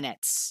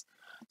 minutes.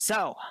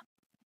 So,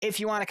 if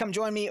you want to come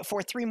join me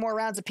for 3 more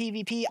rounds of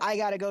PvP, I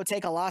gotta go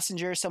take a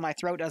lozenge so my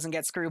throat doesn't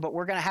get screwed, but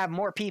we're gonna have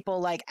more people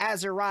like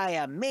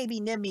Azariah, maybe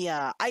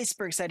Nimia.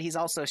 Iceberg said he's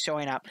also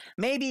showing up.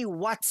 Maybe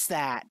What's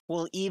That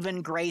will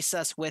even grace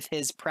us with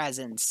his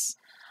presence.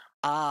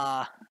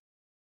 But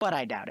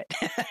I doubt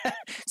it.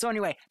 So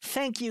anyway,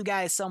 thank you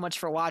guys so much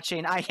for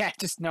watching. I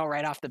just know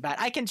right off the bat.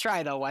 I can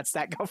try though, What's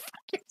That? Go fuck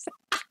yourself.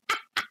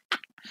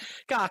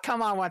 God,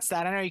 come on, What's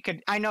That?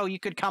 I know you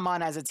could come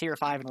on as a tier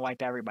 5 and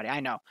wipe everybody.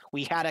 I know.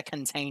 We had to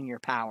contain your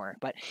power.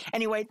 But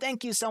anyway,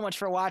 thank you so much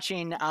for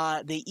watching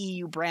the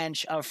EU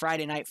branch of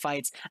Friday Night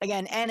Fights.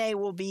 Again, NA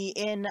will be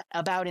in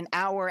about an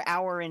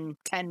hour and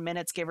 10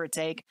 minutes, give or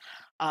take.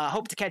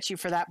 Hope to catch you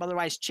for that. But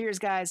otherwise, cheers,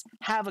 guys.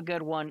 Have a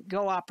good one.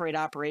 Go operate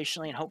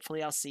operationally, and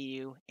hopefully I'll see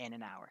you in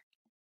an hour.